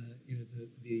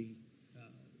 the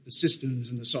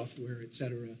systems and the software, et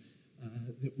cetera,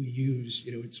 that we use.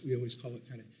 We always call it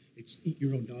it's eat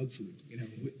your own dog food.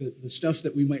 The stuff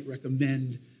that we might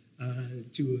recommend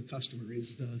to a customer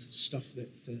is the stuff that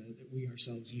we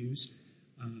ourselves use,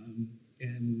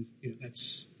 and that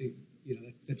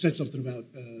says something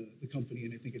about the company,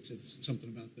 and I think it says something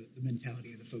about the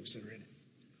mentality of the folks that are in it.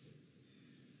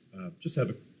 Just have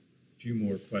a few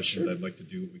more questions. Sure. I'd like to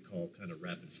do what we call kind of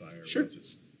rapid fire. Sure. Where I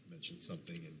just mention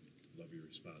something and love your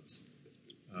response.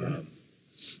 Yeah.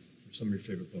 Some of your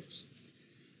favorite books?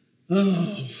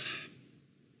 Oh,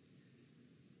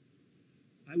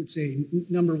 I would say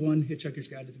number one, Hitchhiker's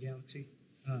Guide to the Galaxy.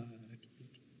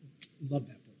 Love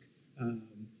that book.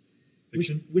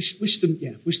 Fiction? Wish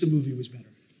the movie was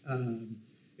better.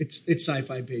 It's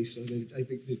sci-fi based, so I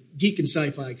think the geek and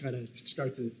sci-fi kind of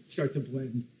start to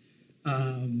blend.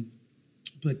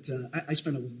 But I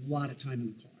spend a lot of time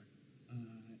in the car.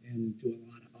 and do a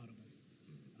lot of Audible.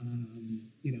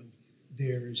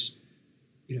 There's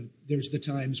there's the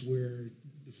times where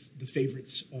the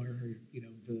favorites are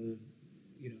the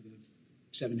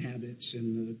 7 Habits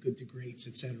and the Good to Greats,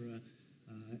 etc.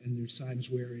 And there's times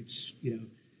where it's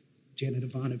Janet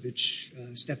Ivanovich,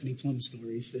 Stephanie Plum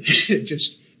stories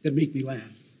that make me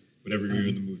laugh. Whatever you're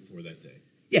in the mood for that day.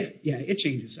 Yeah, it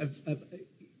changes.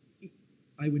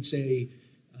 I would say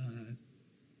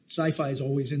sci-fi is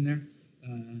always in there.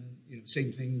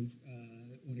 Same thing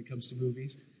when it comes to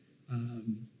movies.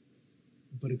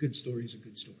 But a good story is a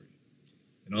good story.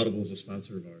 And Audible is a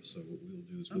sponsor of ours, so what we'll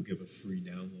do is we'll give a free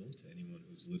download to anyone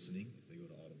who's listening. If they go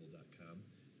to audible.com,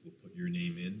 we'll put your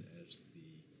name in as the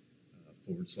 /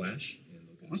 and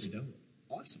they'll get a free download.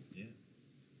 Awesome. Yeah.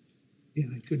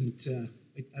 Yeah, I couldn't. I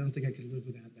don't think I could live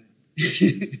without that.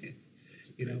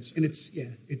 And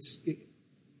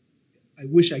I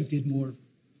wish I did more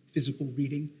physical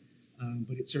reading,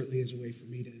 but it certainly is a way for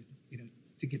me to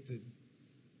get to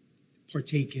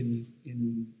partake in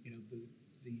the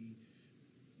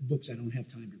books I don't have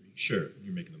time to read. Sure,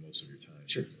 you're making the most of your time.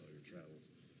 Sure. All your travels.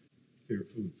 Favorite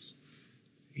foods?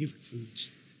 Favorite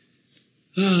foods?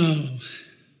 Oh,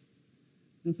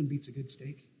 nothing beats a good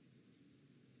steak.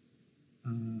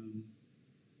 Fan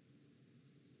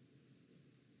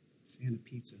of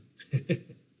pizza.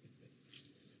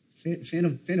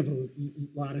 fan of a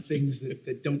lot of things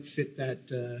that don't fit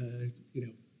that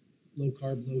low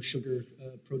carb, low sugar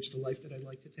approach to life that I'd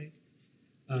like to take.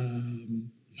 You're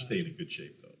staying in good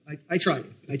shape, though. I tried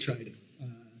it.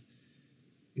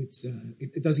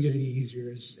 It doesn't get any easier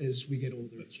as we get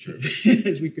older. That's true.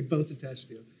 As we could both attest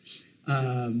to.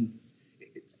 I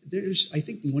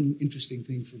think one interesting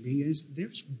thing for me is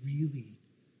there's really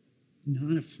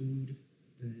not a food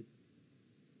that,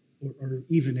 or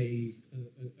even a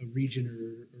region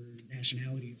or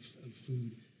nationality of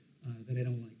food that I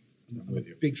don't like. I'm a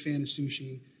big fan of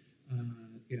sushi.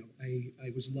 I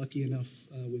was lucky enough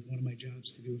with one of my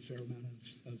jobs to do a fair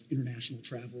amount of international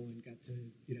travel and got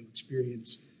to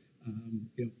experience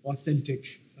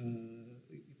authentic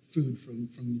food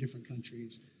from different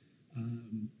countries.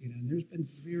 And there's been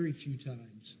very few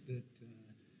times that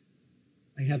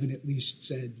I haven't at least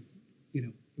said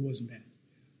it wasn't bad.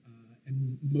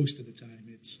 And most of the time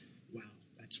it's wow,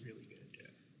 that's really good.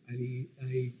 Yeah.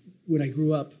 When I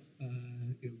grew up,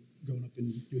 growing up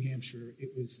in New Hampshire,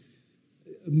 it was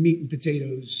meat and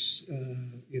potatoes,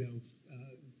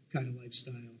 kind of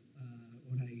lifestyle.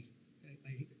 When I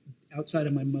outside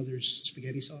of my mother's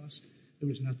spaghetti sauce, there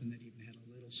was nothing that even had a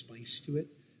little spice to it.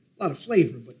 A lot of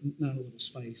flavor, but not a little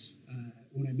spice.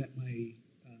 When I met my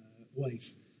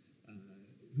wife,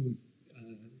 who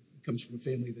comes from a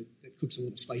family that cooks a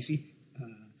little spicy,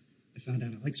 I found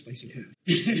out I like spicy food.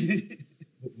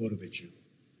 What motivates you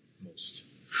most?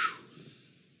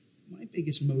 My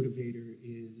biggest motivator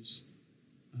is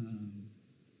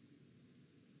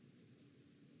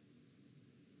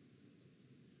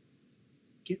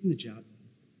getting the job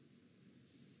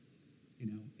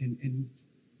done, and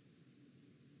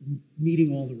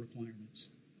meeting all the requirements.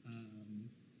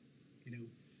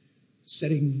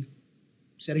 Setting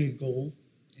a goal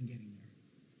and getting there.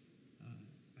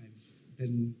 I've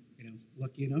been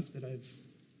lucky enough that I've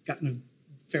gotten a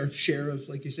fair share of,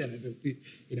 like you said, if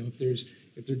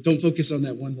they don't focus on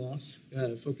that one loss,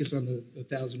 focus on the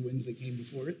 1,000 wins that came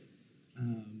before it.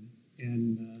 I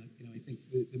think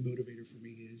the motivator for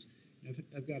me is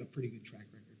I've got a pretty good track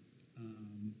record,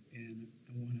 and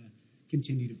I want to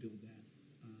continue to build that.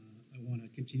 I want to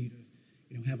continue to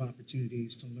have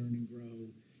opportunities to learn and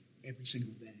grow every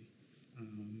single day.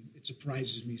 It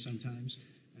surprises me sometimes.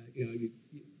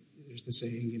 There's the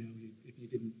saying, if you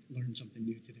didn't learn something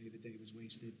new today, the day was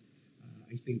wasted.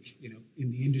 I think,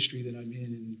 in the industry that I'm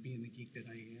in and being the geek that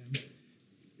I am,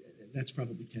 that's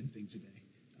probably 10 things a day.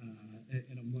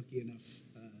 And I'm lucky enough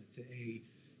to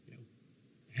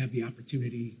have the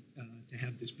opportunity to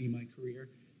have this be my career,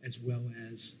 as well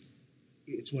as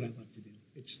it's what I love to do.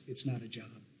 It's not a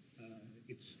job.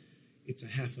 It's a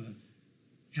half a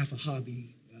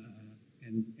hobby,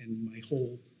 and my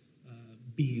whole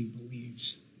being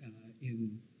believes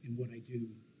in what I do,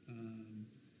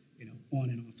 on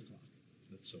and off the clock.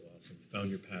 That's so awesome. You found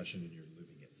your passion and you're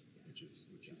living it, which is.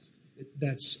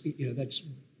 That's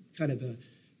kind of the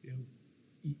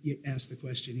you ask the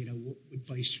question. What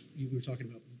advice you were talking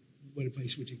about? What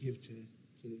advice would you give to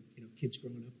kids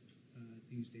growing up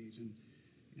these days? And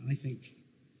I think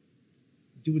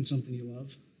doing something you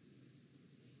love,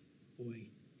 boy,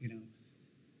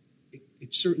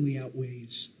 it certainly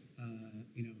outweighs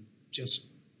just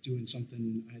doing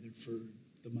something either for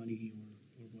the money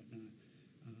or whatnot.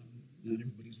 Not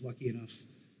everybody's lucky enough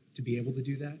to be able to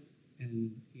do that.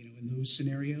 And, in those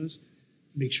scenarios,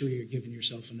 make sure you're giving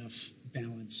yourself enough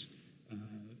balance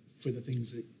for the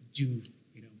things that do,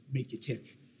 make you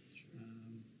tick.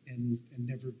 And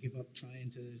never give up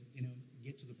trying to,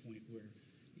 get to the point where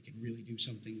you can really do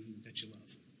something that you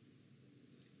love.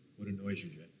 What annoys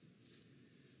you, Jay?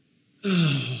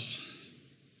 Oh.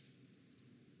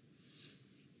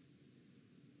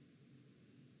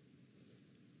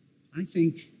 I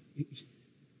think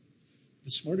the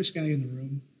smartest guy in the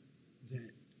room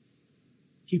that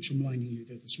keeps reminding you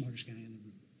they're the smartest guy in the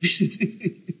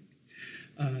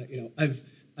room.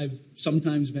 I've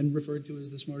sometimes been referred to as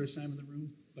the smartest guy in the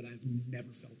room, but I've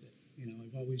never felt it.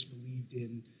 I've always believed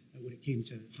in when it came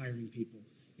to hiring people,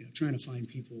 trying to find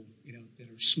people, that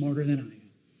are smarter than I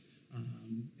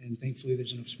am. And thankfully,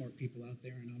 there's enough smart people out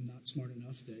there, and I'm not smart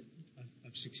enough that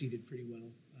I've succeeded pretty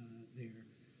well there.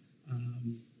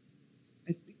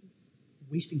 I think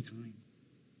wasting time,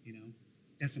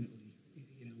 definitely.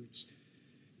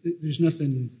 There's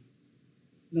nothing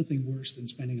worse than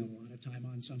spending a lot of time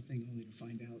on something only to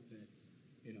find out that,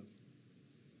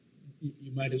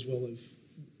 you might as well have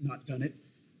not done it.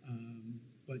 And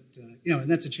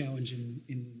that's a challenge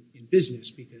in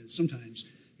business because sometimes,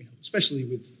 especially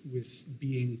with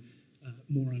being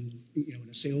more on, in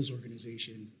a sales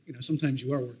organization, sometimes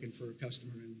you are working for a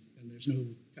customer and there's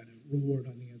no kind of reward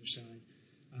on the other side.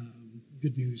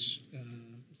 Good news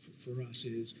for us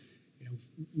is,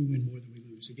 we win more than we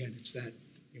lose. Again, it's that,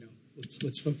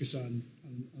 let's focus on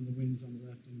the wins on the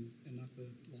left and not the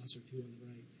loss or two on the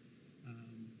right.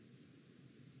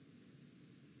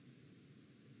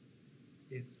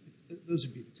 Those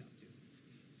would be the top two.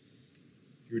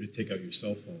 If you were to take out your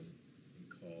cell phone and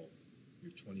call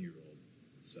your 20-year-old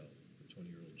self, or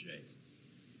 20-year-old Jay,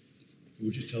 what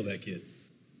would you tell that kid?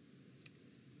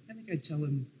 I think I'd tell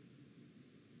him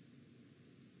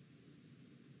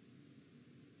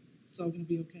it's all going to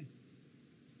be okay.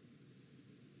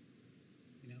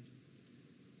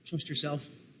 Trust yourself.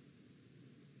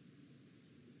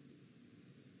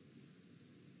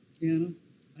 Yeah,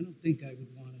 I don't think I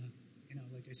would want to,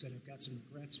 like I said, I've got some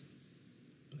regrets,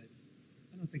 but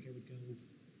I don't think I wouldn't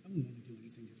want to do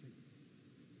anything different.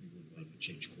 You wouldn't want to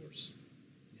change course.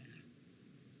 Yeah.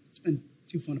 It's been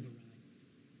too fun of a ride.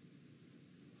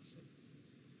 Awesome.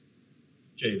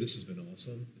 Jay, this has been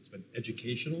awesome. It's been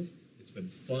educational. It's been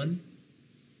fun.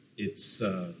 It's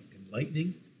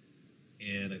enlightening.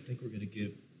 And I think we're going to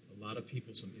give a lot of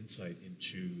people some insight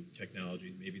into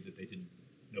technology, maybe that they didn't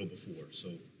know before. So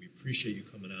we appreciate you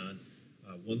coming on.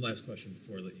 One last question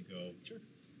before I let you go. Sure.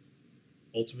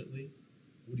 Ultimately,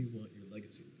 what do you want your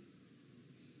legacy to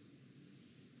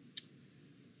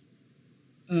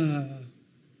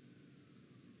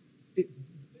be?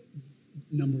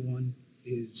 Number one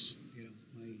is,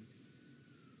 my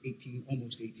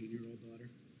almost 18-year-old daughter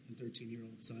and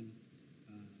 13-year-old son,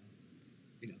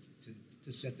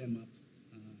 to set them up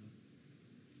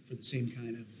for the same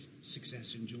kind of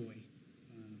success and joy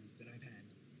that I've had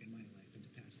in my life and to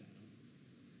pass that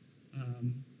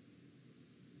on.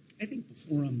 I think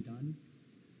before I'm done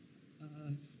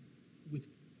with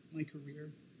my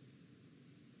career,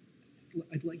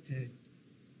 I'd like to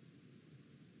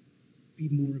be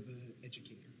more of an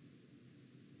educator.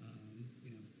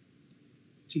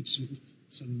 Teach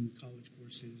some college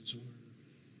courses, or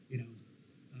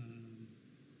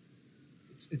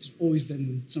it's always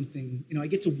been something. I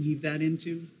get to weave that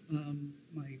into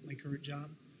my current job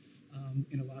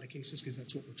in a lot of cases because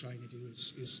that's what we're trying to do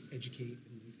is educate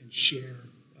and share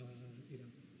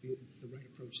the right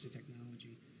approach to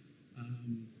technology.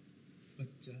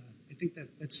 But I think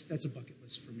that's a bucket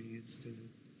list for me, is to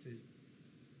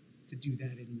do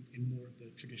that in more of the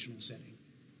traditional setting.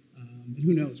 And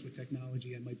who knows, with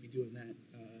technology, I might be doing that,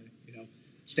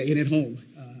 staying at home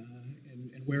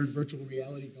and wearing virtual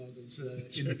reality goggles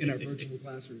in our virtual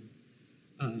classroom.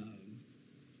 And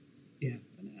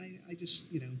I just,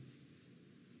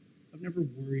 I've never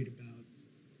worried about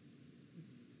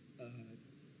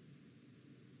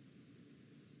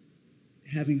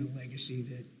having a legacy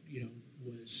that,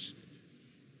 was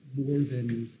more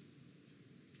than,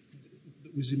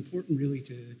 that was important really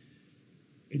to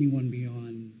anyone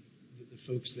beyond the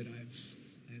folks that I've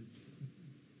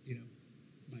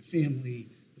my family,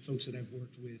 the folks that I've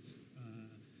worked with,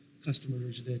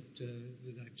 customers that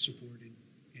I've supported,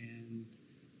 and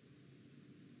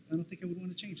I don't think I would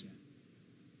want to change that.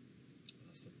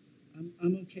 Awesome.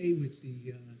 I'm okay with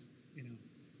the,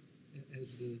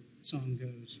 as the song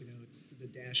goes, it's the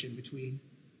dash in between.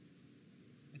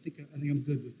 I think I'm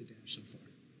good with the dash so far.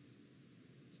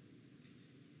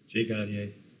 Jay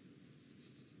Gagne,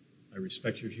 I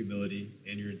respect your humility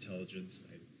and your intelligence.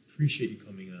 I appreciate you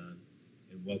coming on,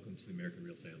 and welcome to the American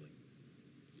Real family.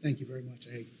 Thank you very much.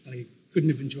 I couldn't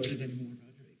have enjoyed it anymore, Roger.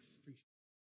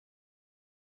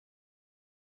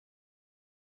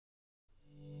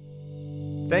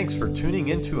 Thanks for tuning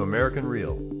into American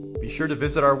Real. Be sure to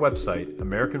visit our website,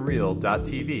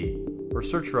 americanreal.tv, or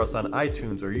search for us on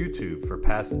iTunes or YouTube for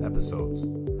past episodes.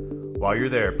 While you're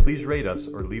there, please rate us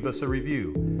or leave us a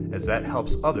review, as that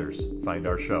helps others find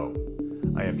our show.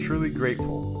 I am truly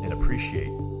grateful and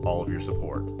appreciate all of your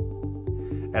support.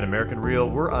 At American Real,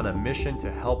 we're on a mission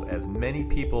to help as many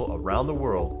people around the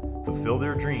world fulfill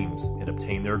their dreams and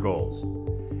obtain their goals.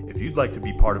 If you'd like to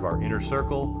be part of our inner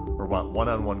circle or want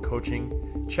one-on-one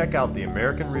coaching, check out the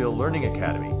American Real Learning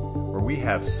Academy, where we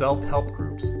have self-help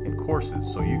groups and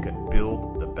courses so you can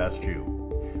build the best you.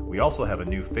 We also have a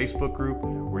new Facebook group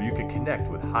where you can connect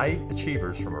with high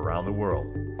achievers from around the world.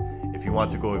 If you want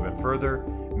to go even further,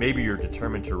 maybe you're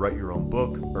determined to write your own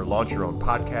book or launch your own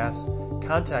podcast,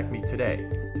 contact me today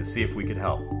to see if we could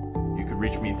help. You can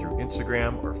reach me through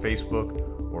Instagram or Facebook,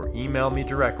 or email me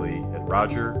directly at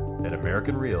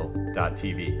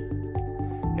roger@americanreal.tv.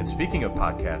 And speaking of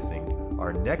podcasting,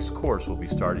 our next course will be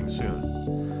starting soon.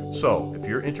 So, if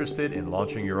you're interested in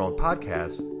launching your own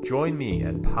podcast, join me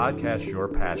and podcast your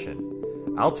passion.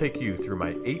 I'll take you through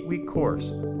my 8-week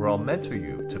course where I'll mentor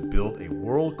you to build a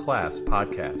world-class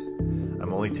podcast.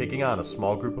 I'm only taking on a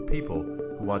small group of people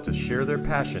who want to share their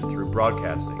passion through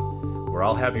broadcasting, where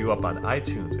I'll have you up on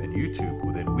iTunes and YouTube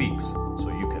within weeks so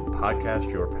you can podcast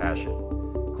your passion.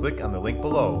 Click on the link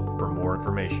below for more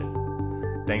information.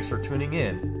 Thanks for tuning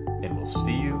in, and we'll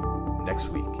see you next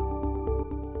week.